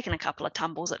 I've taken a couple of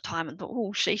tumbles at time and thought,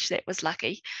 oh, sheesh, that was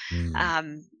lucky.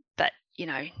 But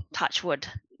touch wood,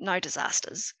 no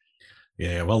disasters.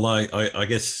 Yeah, well, I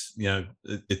guess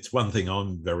it's one thing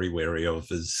I'm very wary of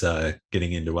is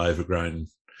getting into overgrown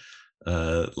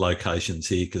locations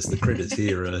here, because the critters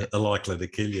here are likely to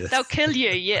kill you. They'll kill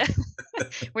you, yeah.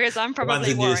 Whereas I'm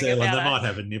probably worrying Zealand, about they might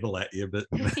have a nibble at you, but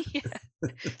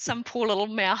some poor little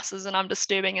mouses, and I'm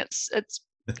disturbing its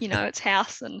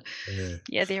house, and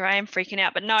there I am freaking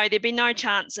out. But no, there'd be no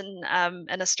chance in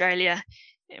Australia.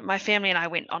 My family and I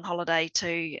went on holiday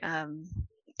to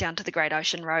down to the Great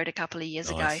Ocean Road a couple of years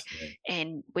ago,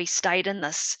 and we stayed in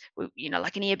this,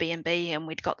 like an Airbnb, and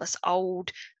we'd got this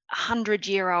old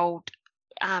 100-year-old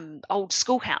old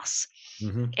schoolhouse.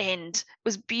 Mm-hmm. And it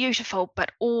was beautiful,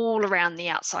 but all around the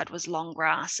outside was long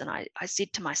grass. And I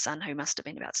said to my son, who must have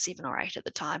been about 7 or 8 at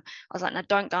the time, I was like, no,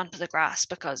 don't go into the grass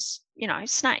because,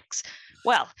 snakes.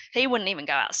 Well, he wouldn't even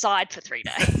go outside for 3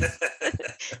 days.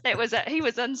 That was it. He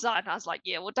was inside. And I was like,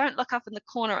 yeah, well, don't look up in the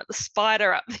corner at the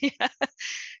spider up there.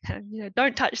 And,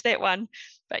 don't touch that one.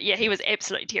 But yeah, he was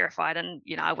absolutely terrified. And,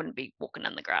 I wouldn't be walking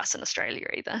in the grass in Australia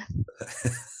either.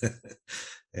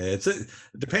 Yeah, it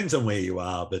depends on where you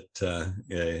are, but I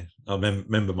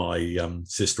remember my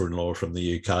sister-in-law from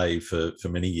the UK for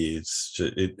many years.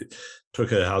 It took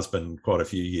her husband quite a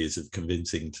few years of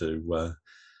convincing to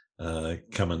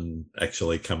come and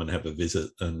have a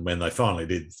visit, and when they finally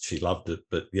did, she loved it.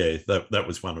 But yeah, that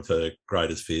was one of her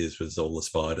greatest fears, was all the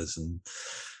spiders and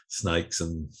snakes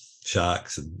and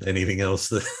sharks and anything else.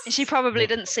 That she probably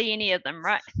didn't see any of them,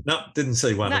 right? No, didn't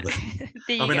see one of them.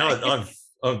 I mean,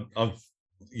 I've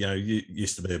you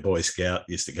used to be a Boy Scout,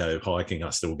 used to go hiking. I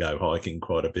still go hiking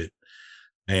quite a bit.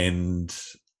 And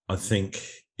I think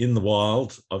in the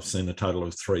wild, I've seen a total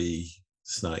of 3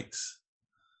 snakes.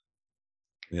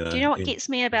 Do you know what gets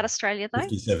me about Australia, though?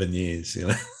 57 years,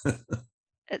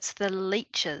 It's the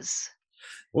leeches.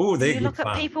 Oh, you look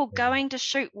at people going to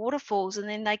shoot waterfalls and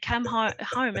then they come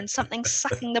home and something's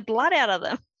sucking the blood out of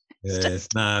them.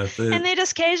 And they're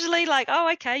just casually like,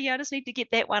 oh, okay, I just need to get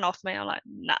that one off me. I'm like,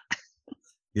 nah.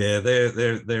 Yeah, they're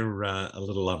a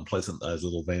little unpleasant, those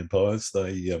little vampires.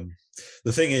 They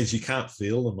the thing is, you can't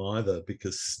feel them either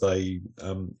because they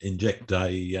inject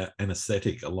a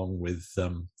anaesthetic along with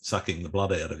sucking the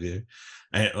blood out of you.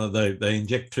 And they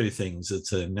inject 2 things.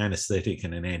 It's an anaesthetic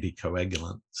and an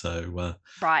anticoagulant. So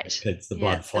right, it keeps the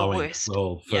blood flowing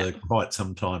for quite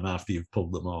some time after you've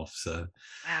pulled them off. So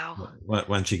wow,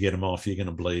 once you get them off, you're going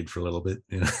to bleed for a little bit.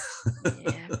 Yeah,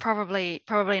 probably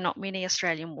not many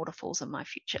Australian waterfalls in my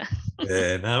future.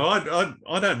 Yeah, no,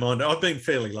 I don't mind. I've been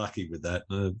fairly lucky with that.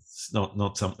 It's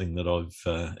not something that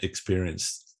I've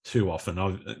experienced too often.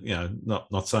 I've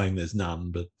not saying there's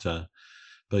none, but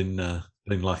been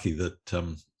lucky that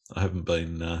I haven't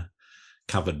been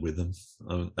covered with them.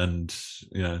 And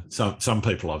some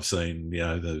people I've seen,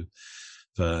 they've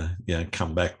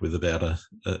come back with about a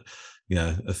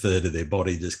third of their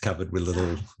body just covered with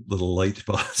little leech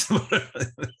bites. So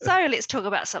let's talk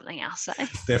about something else. Eh?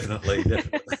 Definitely.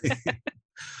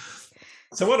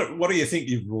 So what do you think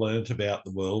you've learned about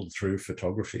the world through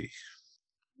photography?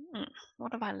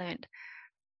 What have I learned?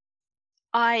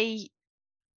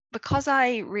 Because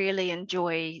I really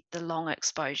enjoy the long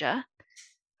exposure,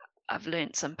 I've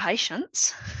learned some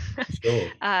patience. Sure.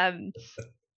 And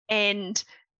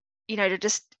to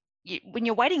just when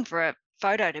you're waiting for a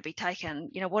photo to be taken,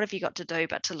 what have you got to do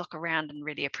but to look around and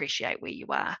really appreciate where you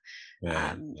are?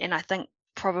 Yeah. And I think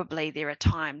probably there are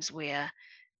times where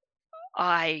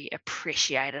I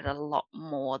appreciate it a lot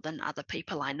more than other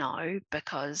people I know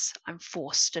because I'm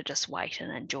forced to just wait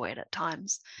and enjoy it at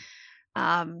times.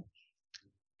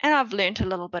 And I've learned a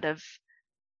little bit of,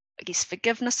 I guess,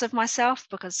 forgiveness of myself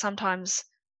because sometimes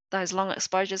those long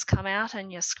exposures come out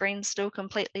and your screen's still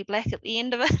completely black at the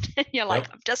end of it. And you're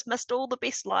like, I've just missed all the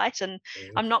best light and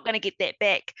I'm not going to get that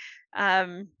back.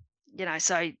 So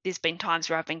there's been times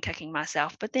where I've been kicking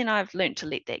myself, but then I've learned to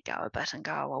let that go a bit and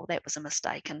go, well, that was a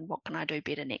mistake and what can I do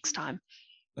better next time?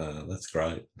 That's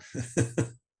great.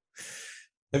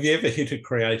 Have you ever hit a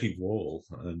creative wall?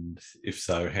 And if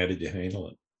so, how did you handle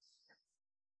it?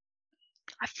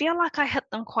 I feel like I hit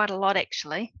them quite a lot,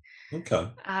 actually. Okay.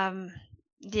 I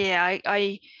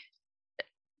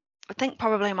think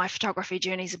probably my photography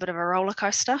journey is a bit of a roller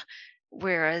coaster,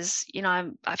 whereas,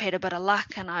 I've had a bit of luck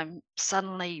and I'm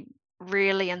suddenly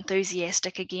really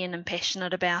enthusiastic again and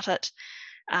passionate about it.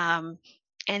 And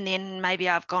then maybe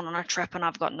I've gone on a trip and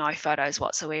I've got no photos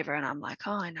whatsoever. And I'm like,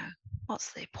 oh, I know,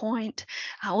 what's the point?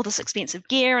 All this expensive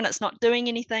gear and it's not doing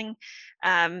anything.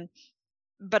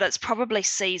 But it's probably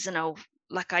seasonal.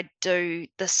 Like I do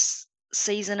this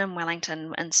season in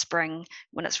Wellington in spring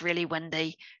when it's really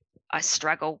windy, I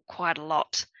struggle quite a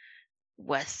lot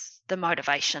with the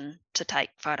motivation to take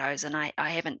photos, and I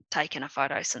haven't taken a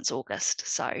photo since August.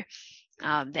 So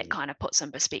that kind of puts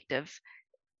in perspective.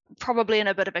 Probably in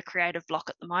a bit of a creative block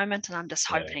at the moment, and I'm just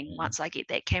hoping once I get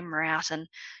that camera out, and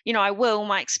I will.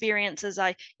 My experience is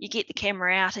you get the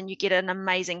camera out and you get an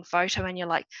amazing photo, and you're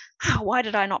like, why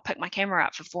did I not pick my camera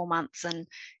up for 4 months? And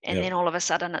then all of a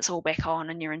sudden it's all back on,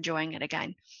 and you're enjoying it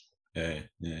again. Yeah.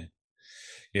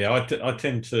 I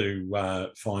tend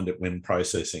to find it when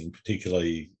processing,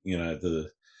 particularly the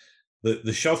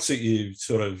shots that you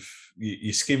sort of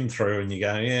you skim through and you go,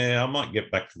 I might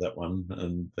get back to that one,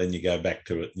 and then you go back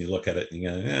to it and you look at it and you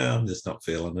go, I'm just not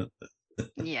feeling it.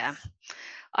 Yeah.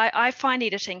 I find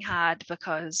editing hard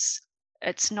because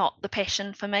it's not the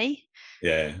passion for me.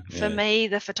 Yeah. For me,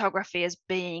 the photography is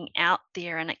being out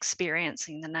there and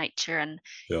experiencing the nature,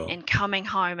 Sure. and coming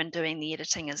home and doing the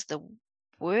editing is the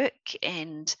work.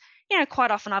 And,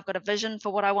 quite often I've got a vision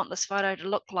for what I want this photo to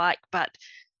look like, but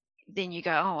then you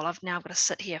go, oh, well, I've now got to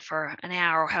sit here for an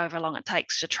hour or however long it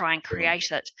takes to try and Sure.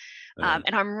 create it.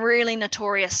 And I'm really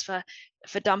notorious for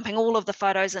dumping all of the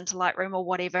photos into Lightroom or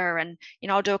whatever. And,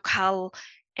 I'll do a cull,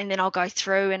 and then I'll go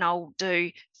through and I'll do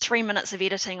 3 minutes of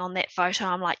editing on that photo.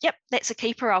 I'm like, yep, that's a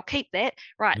keeper. I'll keep that.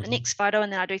 Right, the next photo.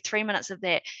 And then I do 3 minutes of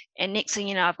that. And next thing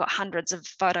you know, I've got hundreds of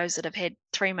photos that have had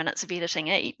 3 minutes of editing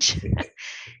each.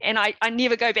 And I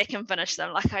never go back and finish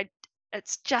them.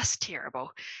 It's just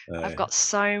terrible. I've got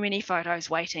so many photos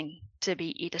waiting to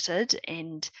be edited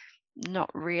and not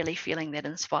really feeling that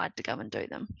inspired to go and do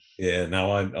them. Yeah,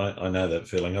 no, I know that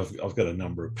feeling. I've got a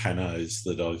number of panos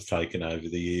that I've taken over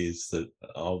the years that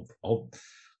I'll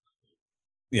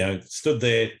stood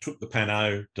there, took the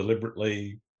pano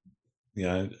deliberately.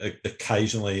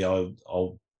 Occasionally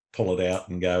I'll pull it out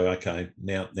and go, okay,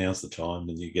 now's the time,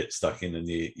 and you get stuck in and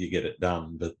you get it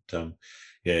done. But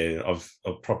I've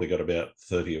probably got about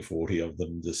 30 or 40 of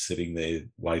them just sitting there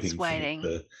waiting. For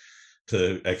me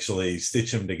to actually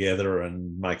stitch them together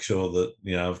and make sure that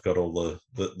I've got all the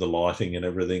lighting and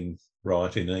everything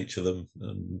right in each of them.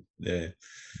 And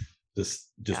just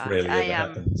rarely ever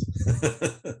happens.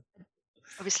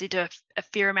 Obviously do a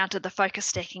fair amount of the focus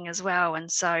stacking as well,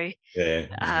 and so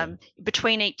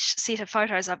between each set of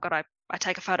photos I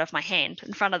take a photo of my hand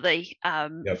in front of the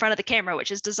in front of the camera,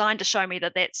 which is designed to show me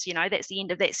that that's the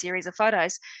end of that series of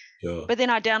photos. Sure. But then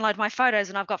I download my photos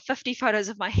and I've got 50 photos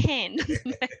of my hand in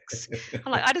the mix.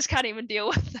 I'm like, I just can't even deal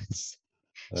with this.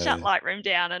 Shut Lightroom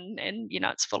down, and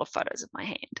it's full of photos of my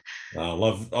hand.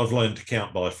 Well, I've learned to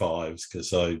count by fives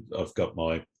because I've got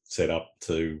my set up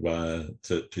to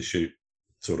shoot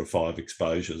sort of 5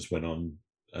 exposures when I'm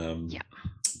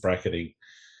bracketing,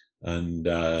 and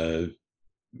I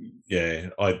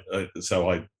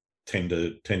tend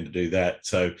to do that.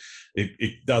 So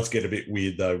it does get a bit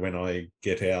weird though when I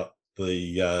get out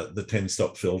the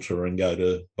 10-stop filter and go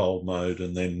to bold mode,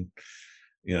 and then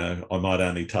I might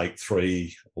only take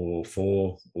 3 or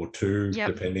 4 or 2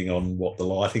 depending on what the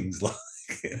lighting's like.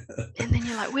 And then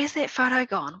you're like, where's that photo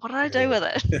gone? What did I do with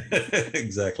it?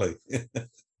 Exactly.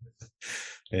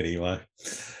 Anyway,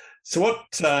 so what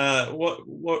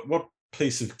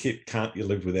piece of kit can't you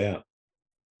live without?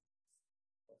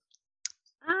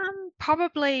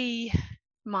 Probably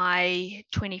my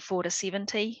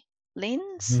 24-70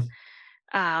 lens.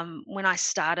 When I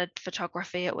started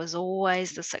photography, it was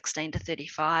always the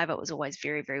 16-35. It was always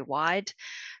very, very wide.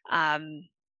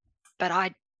 But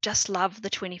I just love the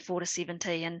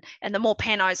 24-70, and the more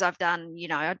panos I've done,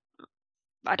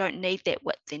 I don't need that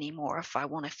width anymore. If I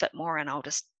want to fit more in, I'll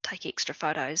just take extra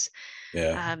photos.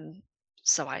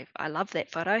 So I love that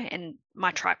photo, and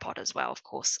my tripod as well, of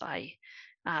course. I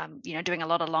doing a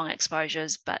lot of long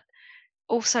exposures, but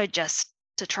also just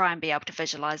to try and be able to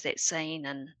visualize that scene.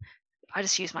 And I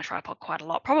just use my tripod quite a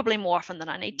lot, probably more often than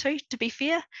I need to be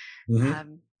fair.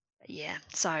 Camera,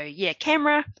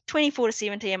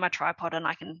 24-70, and my tripod, and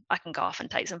I can go off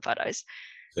and take some photos.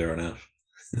 Fair enough.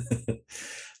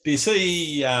 Do you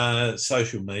see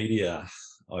social media,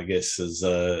 I guess, as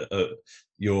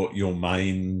your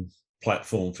main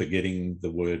platform for getting the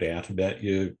word out about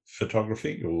your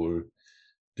photography, or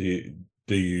do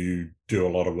you do a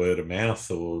lot of word of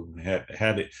mouth, or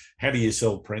how do you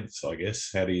sell prints? I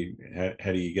guess how do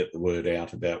you get the word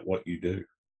out about what you do?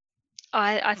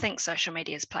 I think social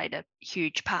media has played a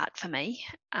huge part for me.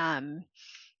 I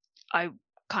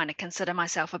kind of consider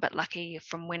myself a bit lucky.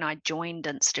 From when I joined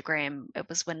Instagram, it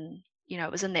was when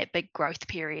it was in that big growth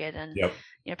period, and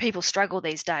people struggle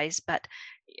these days, but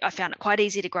I found it quite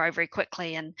easy to grow very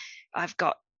quickly, and I've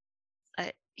got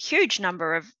a huge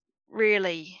number of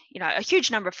a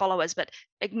huge number of followers. But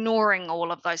ignoring all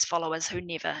of those followers who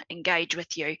never engage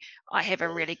with you, I have a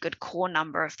really good core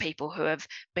number of people who have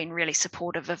been really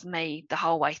supportive of me the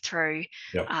whole way through.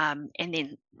 And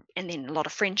then a lot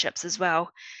of friendships as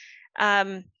well.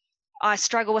 I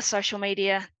struggle with social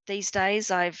media these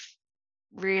days. I've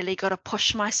really got to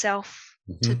push myself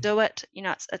to do it.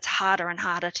 It's harder and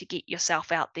harder to get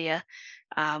yourself out there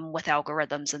with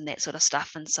algorithms and that sort of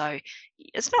stuff. And so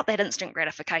it's not that instant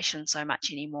gratification so much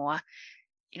anymore.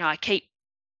 I keep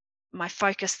my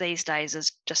focus these days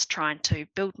is just trying to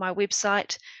build my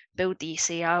website, build the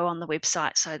SEO on the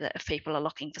website, so that if people are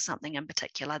looking for something in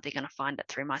particular, they're going to find it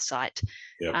through my site.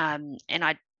 And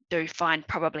I do find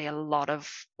probably a lot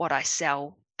of what I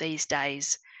sell these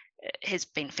days has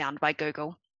been found by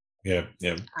Google. Yeah,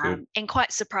 yeah, good. And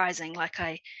quite surprising. Like,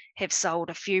 I have sold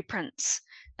a few prints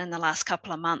in the last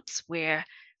couple of months where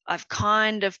I've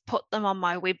kind of put them on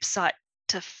my website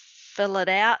to fill it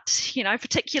out,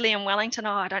 particularly in Wellington.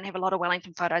 Oh, I don't have a lot of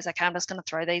Wellington photos. Okay, I'm just going to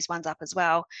throw these ones up as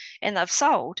well. And they've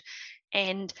sold.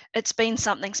 And it's been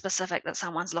something specific that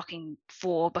someone's looking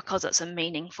for because it's a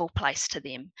meaningful place to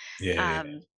them. Yeah,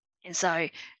 And so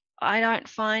I don't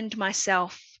find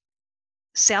myself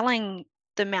selling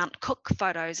the Mount Cook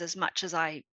photos as much as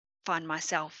I find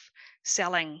myself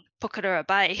selling Pukeroa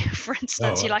Bay, for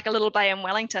instance. You oh, like a little bay in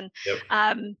Wellington. yep,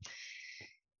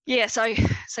 Yeah, so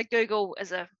Google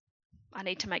is I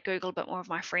need to make Google a bit more of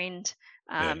my friend.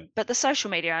 yeah, But the social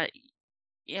media,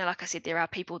 like I said, there are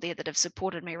people there that have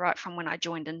supported me right from when I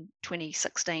joined in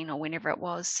 2016 or whenever it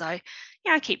was. So,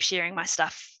 I keep sharing my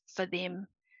stuff for them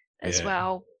as yeah,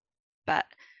 well. But,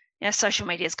 social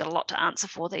media's got a lot to answer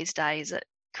for these days. It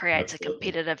creates a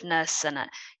absolutely. competitiveness, and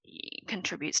it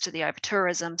contributes to the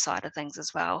over-tourism side of things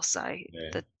as well. So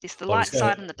Yeah. there's the I was light going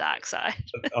side and the dark side.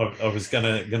 I was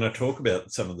gonna talk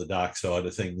about some of the dark side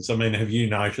of things. I mean, have you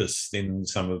noticed in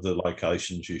some of the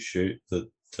locations you shoot that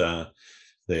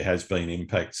there has been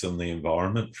impacts on the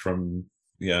environment from,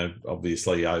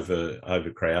 obviously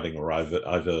overcrowding or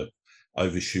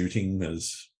overshooting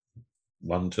as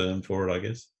one term for it, I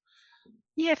guess.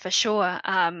 Yeah, for sure.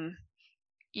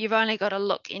 You've only got to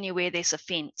look anywhere there's a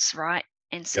fence, right,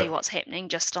 and see Yep. what's happening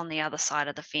just on the other side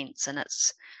of the fence, and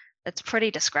it's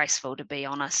pretty disgraceful, to be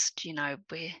honest.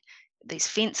 Where these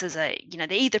fences are,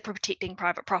 they're either protecting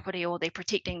private property or they're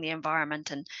protecting the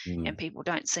environment, and Mm. people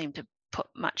don't seem to put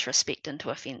much respect into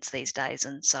a fence these days,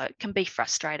 and so it can be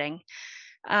frustrating.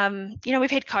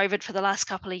 We've had COVID for the last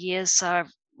couple of years, so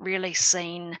I've really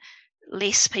seen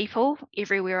less people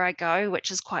everywhere I go,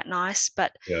 which is quite nice.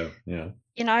 But Yeah. Yeah.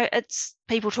 it's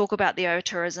people talk about the over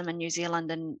tourism in New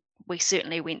Zealand, and we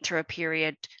certainly went through a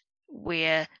period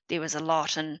where there was a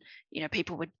lot, and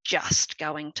people were just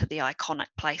going to the iconic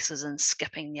places and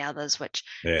skipping the others, which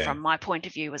Yeah. from my point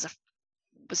of view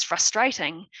was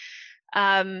frustrating.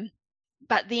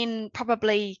 But then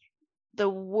probably the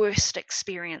worst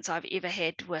experience I've ever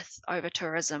had with over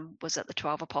tourism was at the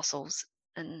 12 Apostles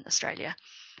in Australia.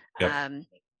 Yep.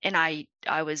 And I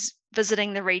was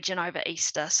visiting the region over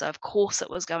Easter, so of course it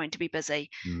was going to be busy,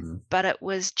 Mm. but it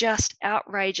was just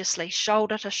outrageously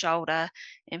shoulder to shoulder,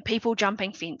 and people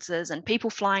jumping fences and people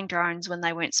flying drones when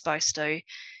they weren't supposed to.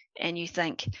 And you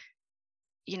think,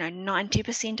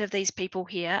 90% of these people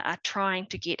here are trying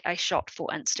to get a shot for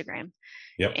Instagram.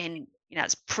 Yep. And,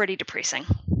 it's pretty depressing.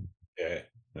 Yeah.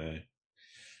 Yeah. And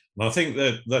I think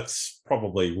that's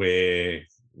probably where,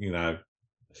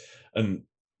 and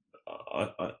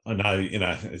I know,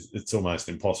 it's almost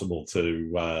impossible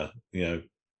to,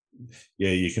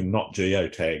 you can not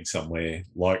geotag somewhere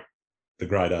like the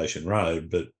Great Ocean Road,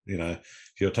 but,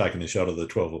 if you're taking a shot of the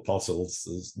 12 Apostles,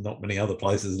 there's not many other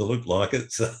places that look like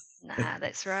it. So Nah,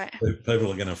 that's right.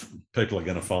 people are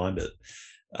gonna find it.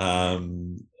 Yeah.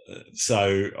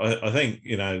 So I think,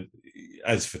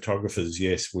 as photographers,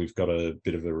 yes, we've got a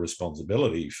bit of a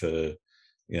responsibility for,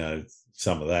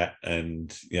 some of that.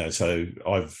 And, so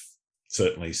I've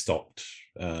certainly stopped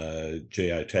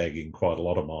geotagging quite a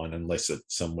lot of mine, unless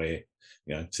it's somewhere,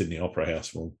 Sydney Opera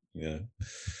House will, you're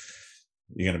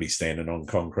going to be standing on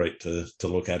concrete to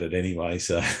look at it anyway.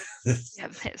 So Yeah,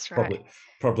 that's right.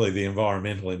 probably the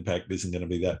environmental impact isn't going to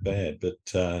be that bad. But,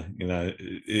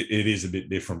 it is a bit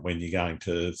different when you're going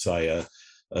to, say, a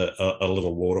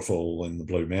little waterfall in the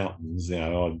Blue Mountains.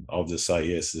 I'll just say,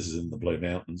 yes, this is in the Blue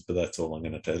Mountains, but that's all I'm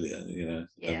going to tell you,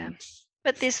 Yeah. And,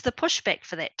 But there's the pushback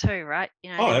for that too, right? oh,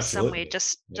 There was somewhere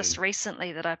absolutely. just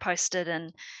recently that I posted,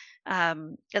 and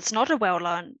it's not a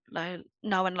well-known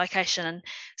location. And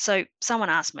so someone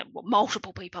asked me, well,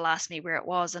 multiple people asked me where it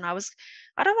was, and I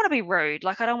don't want to be rude.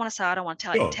 Like, I don't want to say I don't want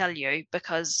to Sure. tell you,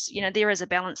 because there is a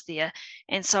balance there.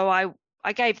 And so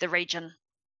I gave the region,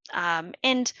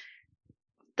 and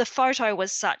the photo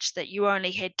was such that you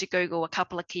only had to Google a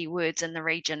couple of keywords in the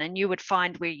region and you would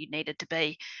find where you needed to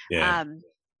be. Yeah.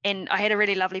 And I had a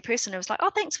really lovely person who was like, oh,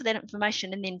 thanks for that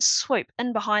information. And then swoop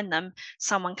in behind them,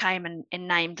 someone came and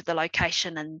named the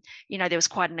location. And, there was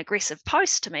quite an aggressive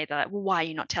post to me that, well, why are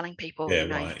you not telling people? Yeah,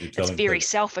 right. You're It's telling very people.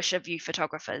 selfish of you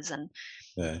photographers. And,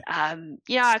 Yeah.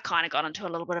 I kind of got into a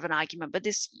little bit of an argument, but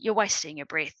you're wasting your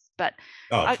breath. But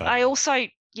Oh, I also,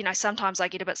 sometimes I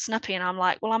get a bit snippy and I'm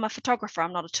like, well, I'm a photographer,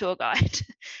 I'm not a tour guide.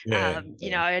 yeah.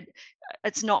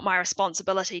 It's not my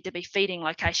responsibility to be feeding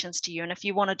locations to you. And if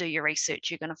you want to do your research,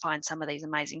 you're going to find some of these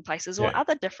amazing places or Yeah.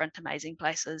 other different amazing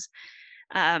places.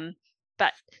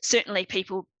 But certainly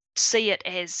people see it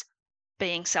as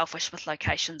being selfish with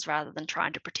locations rather than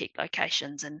trying to protect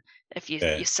locations. And if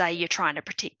you say you're trying to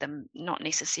protect them, not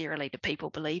necessarily do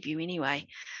people believe you anyway.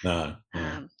 No.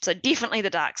 So definitely the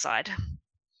dark side.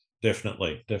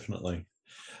 Definitely.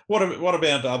 What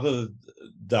about other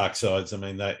dark sides? I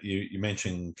mean, that you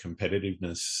mentioned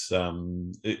competitiveness.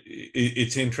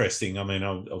 It's interesting. I mean,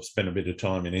 I've spent a bit of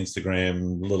time in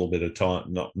Instagram, a little bit of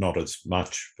time, not as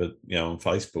much, but on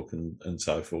Facebook and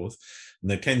so forth. And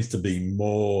there tends to be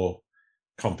more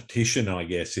competition, I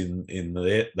guess, in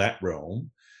that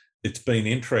realm. It's been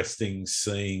interesting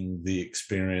seeing the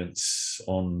experience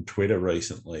on Twitter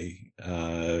recently,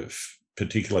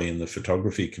 particularly in the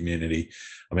photography community.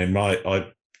 I mean,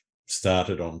 I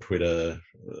started on Twitter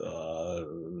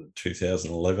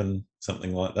 2011,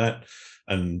 something like that.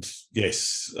 And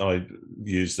yes, I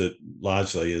used it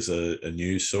largely as a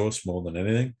news source more than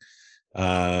anything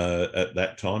at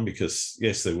that time, because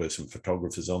yes, there were some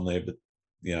photographers on there, but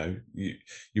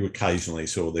you occasionally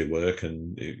saw their work,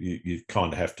 and you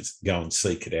kind of have to go and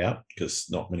seek it out because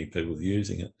not many people are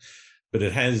using it. But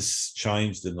it has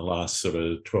changed in the last sort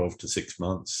of 12 to 6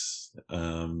 months.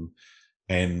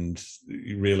 And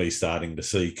really starting to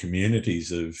see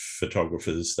communities of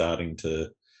photographers starting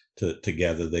to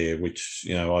gather there, which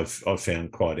I've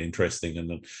found quite interesting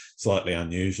and slightly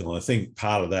unusual. I think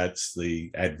part of that's the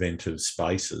advent of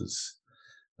spaces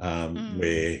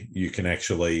where you can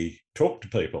actually talk to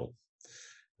people,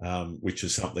 which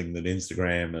is something that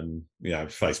Instagram and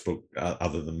Facebook,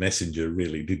 other than Messenger,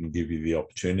 really didn't give you the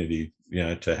opportunity,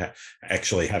 to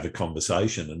actually have a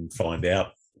conversation and find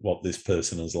out what this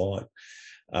person is like.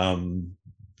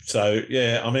 So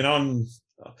yeah, I mean,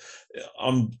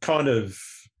 I'm kind of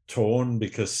torn,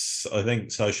 because I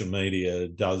think social media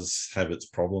does have its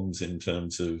problems in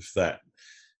terms of that,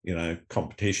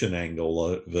 competition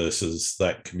angle versus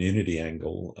that community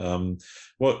angle.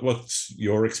 What's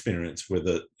your experience with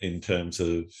it in terms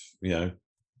of,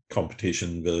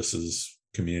 competition versus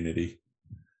community?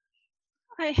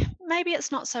 Maybe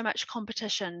it's not so much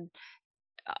competition.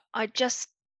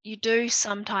 You do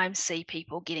sometimes see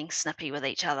people getting snippy with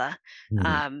each other,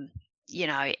 and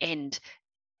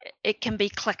it can be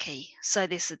cliquey. So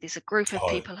there's a group of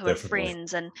people who definitely are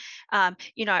friends, and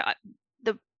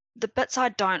the bits I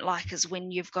don't like is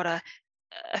when you've got a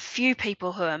few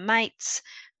people who are mates,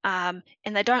 and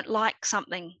they don't like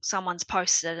something someone's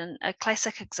posted. And a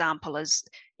classic example is,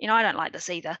 I don't like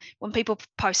this either, when people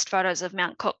post photos of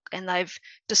Mount Cook and they've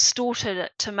distorted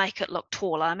it to make it look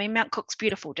taller. I mean, Mount Cook's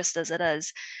beautiful just as it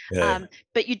is.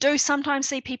 But you do sometimes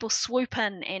see people swoop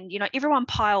in, and everyone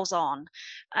piles on,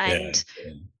 and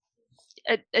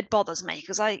it bothers me,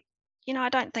 because I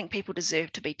don't think people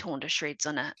deserve to be torn to shreds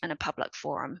in a public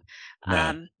forum.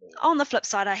 No. On the flip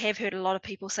side, I have heard a lot of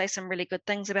people say some really good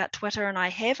things about Twitter, and I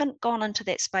haven't gone into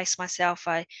that space myself.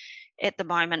 At the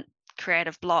moment,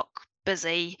 creative block,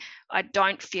 busy. I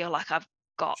don't feel like I've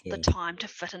got the time to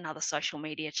fit another social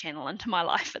media channel into my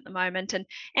life at the moment, and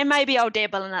maybe I'll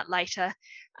dabble in it later.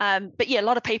 But yeah, a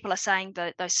lot of people are saying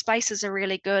that those spaces are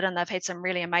really good, and they've had some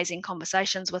really amazing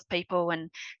conversations with people, and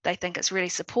they think it's really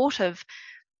supportive.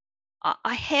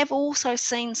 I have also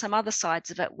seen some other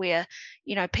sides of it where,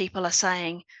 people are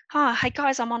saying, hey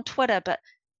guys, I'm on Twitter, but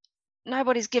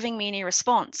nobody's giving me any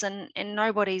response, and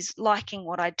nobody's liking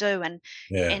what I do.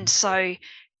 And so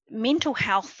mental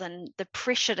health and the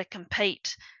pressure to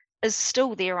compete is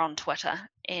still there on Twitter.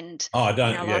 And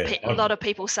a lot of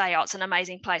people say, it's an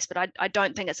amazing place, but I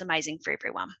don't think it's amazing for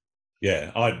everyone.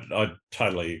 Yeah, I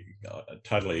totally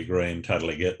agree and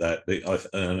totally get that.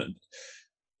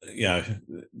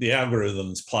 The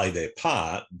algorithms play their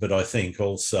part, but I think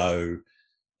also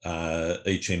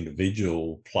each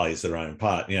individual plays their own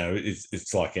part.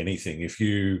 It's like anything. If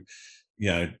you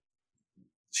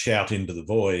shout into the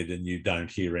void and you don't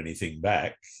hear anything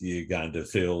back, you're going to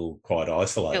feel quite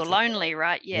isolated. Feel lonely,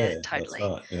 right? Yeah, totally.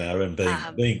 That's right.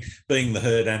 And being the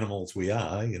herd animals we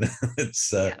are,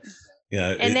 it's and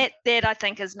that I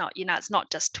think is not, it's not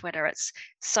just Twitter, it's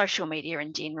social media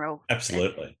in general.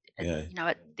 Absolutely.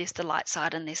 There's the light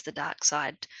side and there's the dark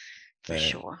side, for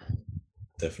sure.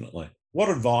 Definitely. What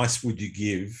advice would you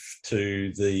give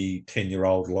to the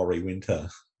 10-year-old Laurie Winter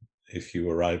if you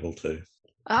were able to?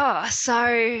 My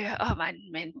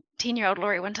 10-year-old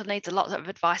Laurie Winter needs a lot of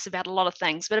advice about a lot of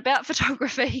things, but about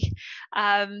photography,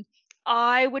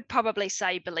 I would probably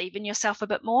say believe in yourself a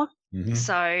bit more. Mm-hmm.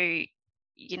 So,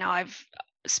 I've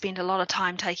spent a lot of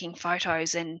time taking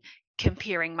photos and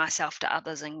comparing myself to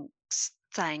others and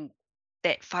saying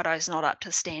that photo's not up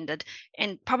to standard,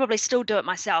 and probably still do it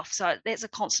myself. So that's a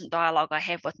constant dialogue I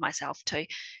have with myself to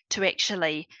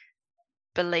actually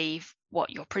believe what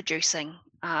you're producing.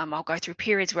 I'll go through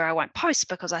periods where I won't post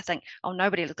because I think, oh,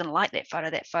 nobody's going to like that photo.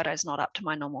 That photo is not up to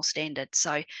my normal standard.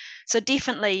 So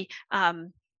definitely,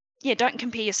 don't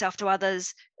compare yourself to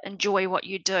others. Enjoy what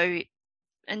you do.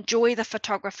 Enjoy the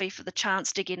photography for the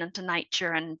chance to get into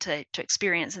nature and to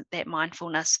experience that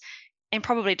mindfulness, and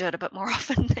probably do it a bit more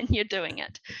often than you're doing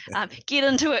it. Get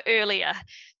into it earlier.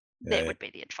 That would be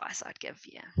the advice I'd give.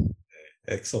 Yeah.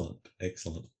 Excellent.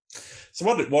 So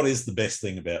what is the best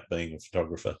thing about being a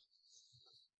photographer?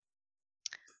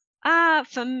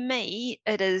 For me,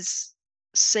 it is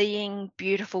seeing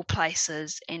beautiful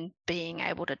places and being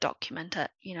able to document it,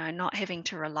 not having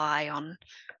to rely on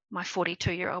my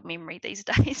 42-year-old memory these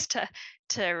days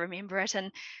to remember it.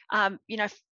 And,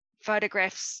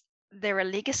 photographs, they're a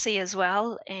legacy as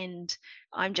well. And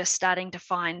I'm just starting to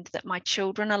find that my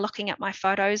children are looking at my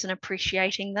photos and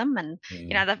appreciating them. And,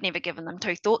 they've never given them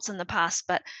two thoughts in the past,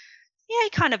 but you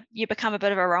become a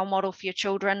bit of a role model for your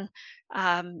children.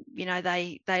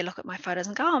 They look at my photos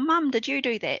and go, "Oh, Mum, did you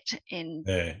do that?" And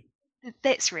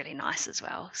that's really nice as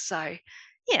well. So,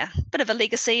 bit of a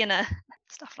legacy and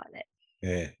stuff like that.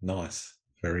 Yeah, nice,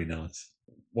 very nice.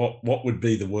 What would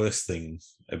be the worst thing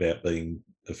about being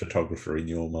a photographer in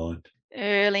your mind?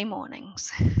 Early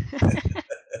mornings.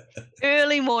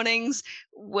 Early mornings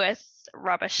with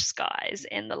rubbish skies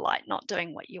and the light not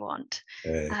doing what you want.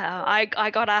 I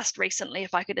got asked recently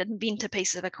if I could invent a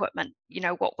piece of equipment,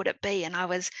 what would it be? And I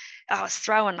was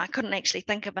thrown. I couldn't actually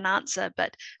think of an answer,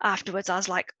 but afterwards I was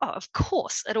like, oh, of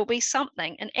course it'll be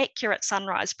something, an accurate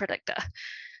sunrise predictor,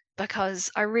 because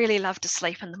I really love to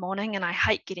sleep in the morning and I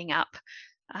hate getting up.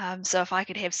 So if I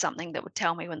could have something that would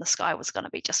tell me when the sky was going to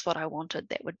be just what I wanted,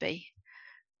 that would be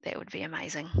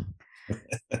amazing.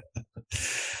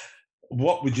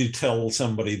 What would you tell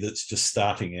somebody that's just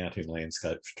starting out in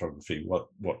landscape photography?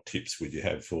 What tips would you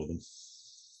have for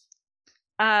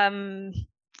them?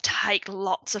 Take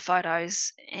lots of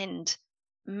photos and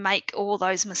make all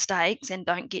those mistakes and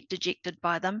don't get dejected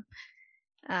by them,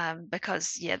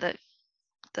 because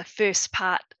the first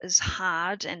part is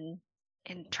hard and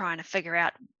trying to figure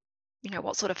out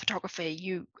what sort of photographer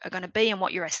you are going to be and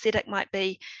what your aesthetic might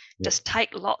be. Just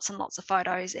take lots and lots of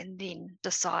photos and then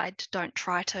decide. I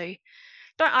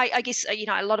guess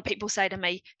a lot of people say to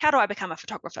me, how do I become a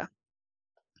photographer?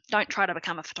 Don't try to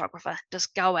become a photographer.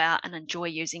 Just go out and enjoy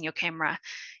using your camera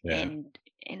and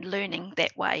learning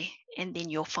that way, and then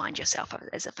you'll find yourself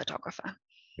as a photographer.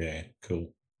 Yeah,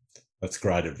 cool. That's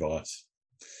great advice.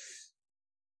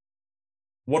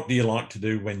 What do you like to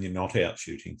do when you're not out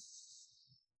shooting?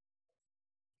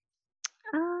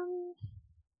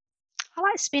 I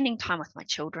like spending time with my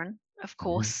children, of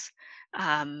course.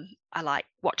 I like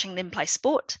watching them play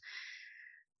sport.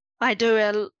 I do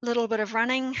a little bit of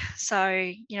running. So,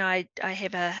 I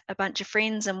have a bunch of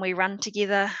friends and we run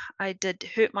together. I did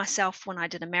hurt myself when I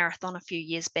did a marathon a few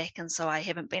years back, and so I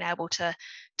haven't been able to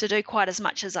do quite as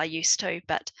much as I used to,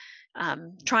 but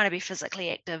trying to be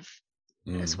physically active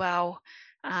as well.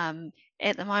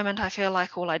 At the moment, I feel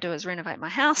like all I do is renovate my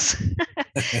house.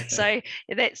 So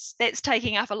that's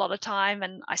taking up a lot of time,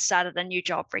 and I started a new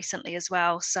job recently as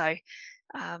well. So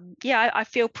I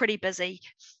feel pretty busy.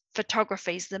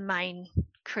 Photography is the main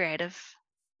creative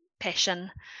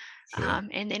passion,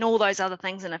 and then all those other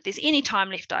things. And if there's any time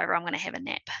left over, I'm going to have a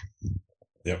nap.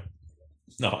 Yep,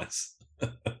 nice.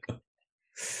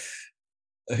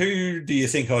 Who do you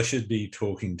think I should be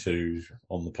talking to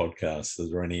on the podcast?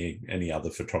 Is there any other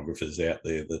photographers out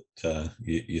there that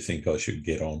you think I should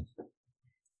get on?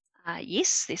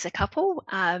 Yes, there's a couple.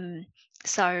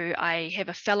 So I have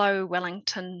a fellow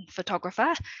Wellington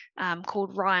photographer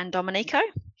called Ryan Dominico,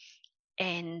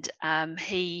 and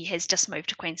he has just moved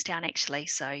to Queenstown actually,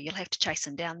 so you'll have to chase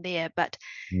him down there. But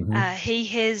he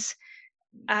has,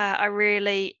 I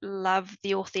really love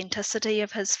the authenticity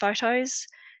of his photos.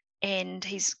 And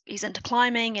he's into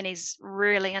climbing and he's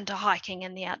really into hiking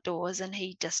in the outdoors, and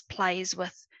he just plays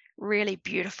with really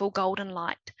beautiful golden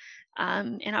light.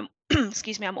 And I'm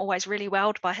I'm always really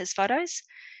wowed by his photos.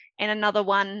 And another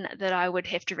one that I would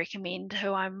have to recommend,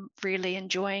 who I'm really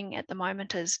enjoying at the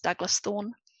moment, is Douglas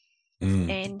Thorne.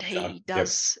 And he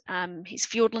does, he's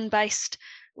Fiordland based,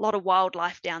 a lot of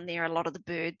wildlife down there, a lot of the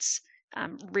birds,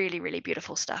 really, really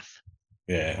beautiful stuff.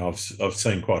 Yeah, I've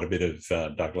seen quite a bit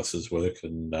of Douglas's work,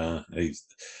 and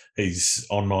he's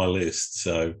on my list.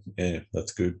 So yeah,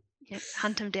 that's good. Yeah,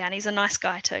 hunt him down. He's a nice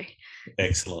guy too.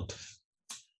 Excellent.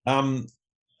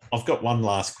 I've got one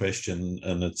last question,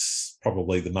 and it's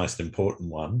probably the most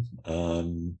important one.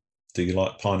 Do you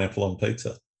like pineapple on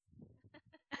pizza?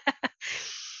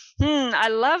 I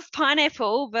love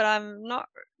pineapple, but I'm not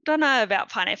don't know about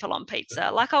pineapple on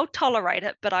pizza. Like, I'll tolerate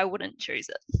it, but I wouldn't choose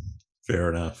it. Fair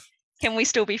enough. Can we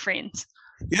still be friends?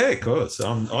 Yeah, of course.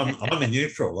 I'm a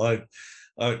neutral. I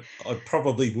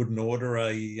probably wouldn't order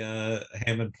a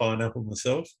ham and pineapple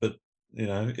myself, but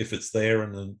if it's there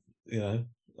and then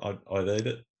I'd eat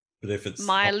it. But if it's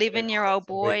my 11-year-old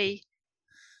boy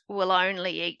will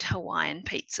only eat Hawaiian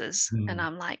pizzas, and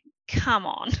I'm like, come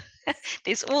on.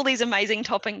 There's all these amazing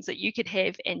toppings that you could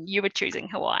have, and you were choosing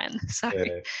Hawaiian.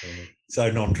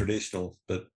 So non-traditional,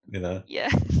 but yeah.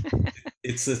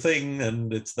 It's a thing,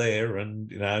 and it's there,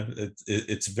 and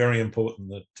it's very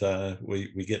important that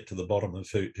we get to the bottom of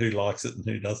who likes it and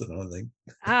who doesn't. I think.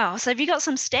 Oh, so have you got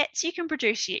some stats you can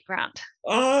produce yet, Grant?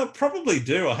 Probably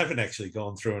do. I haven't actually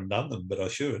gone through and done them, but I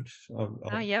should.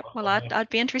 Yep. Well, I'd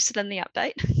be interested in the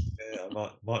update. Yeah, I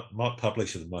might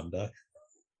publish it Monday.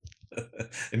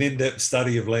 An in-depth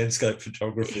study of landscape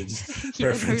photography's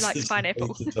preferences, who likes pineapple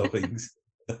toppings.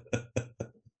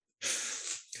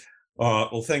 All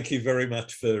right. Well, thank you very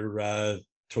much for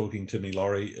talking to me,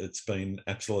 Laurie. It's been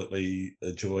absolutely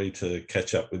a joy to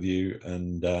catch up with you,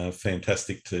 and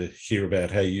fantastic to hear about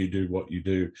how you do what you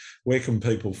do. Where can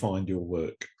people find your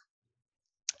work?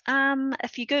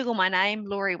 If you Google my name,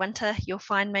 Laurie Winter, you'll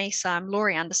find me. So I'm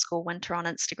Laurie_Winter on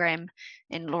Instagram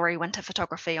and Laurie Winter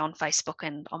Photography on Facebook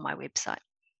and on my website.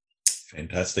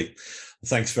 Fantastic.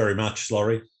 Thanks very much,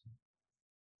 Laurie.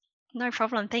 No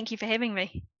problem. Thank you for having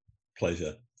me.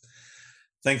 Pleasure.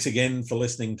 Thanks again for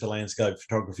listening to Landscape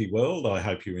Photography World. I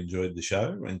hope you enjoyed the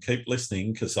show, and keep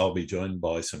listening because I'll be joined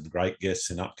by some great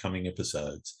guests in upcoming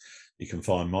episodes. You can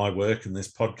find my work in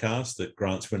this podcast at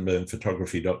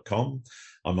grantswinburnphotography.com.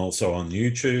 I'm also on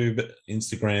YouTube,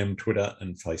 Instagram, Twitter,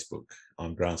 and Facebook.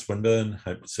 I'm Grant Swinburne.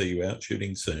 Hope to see you out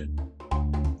shooting soon.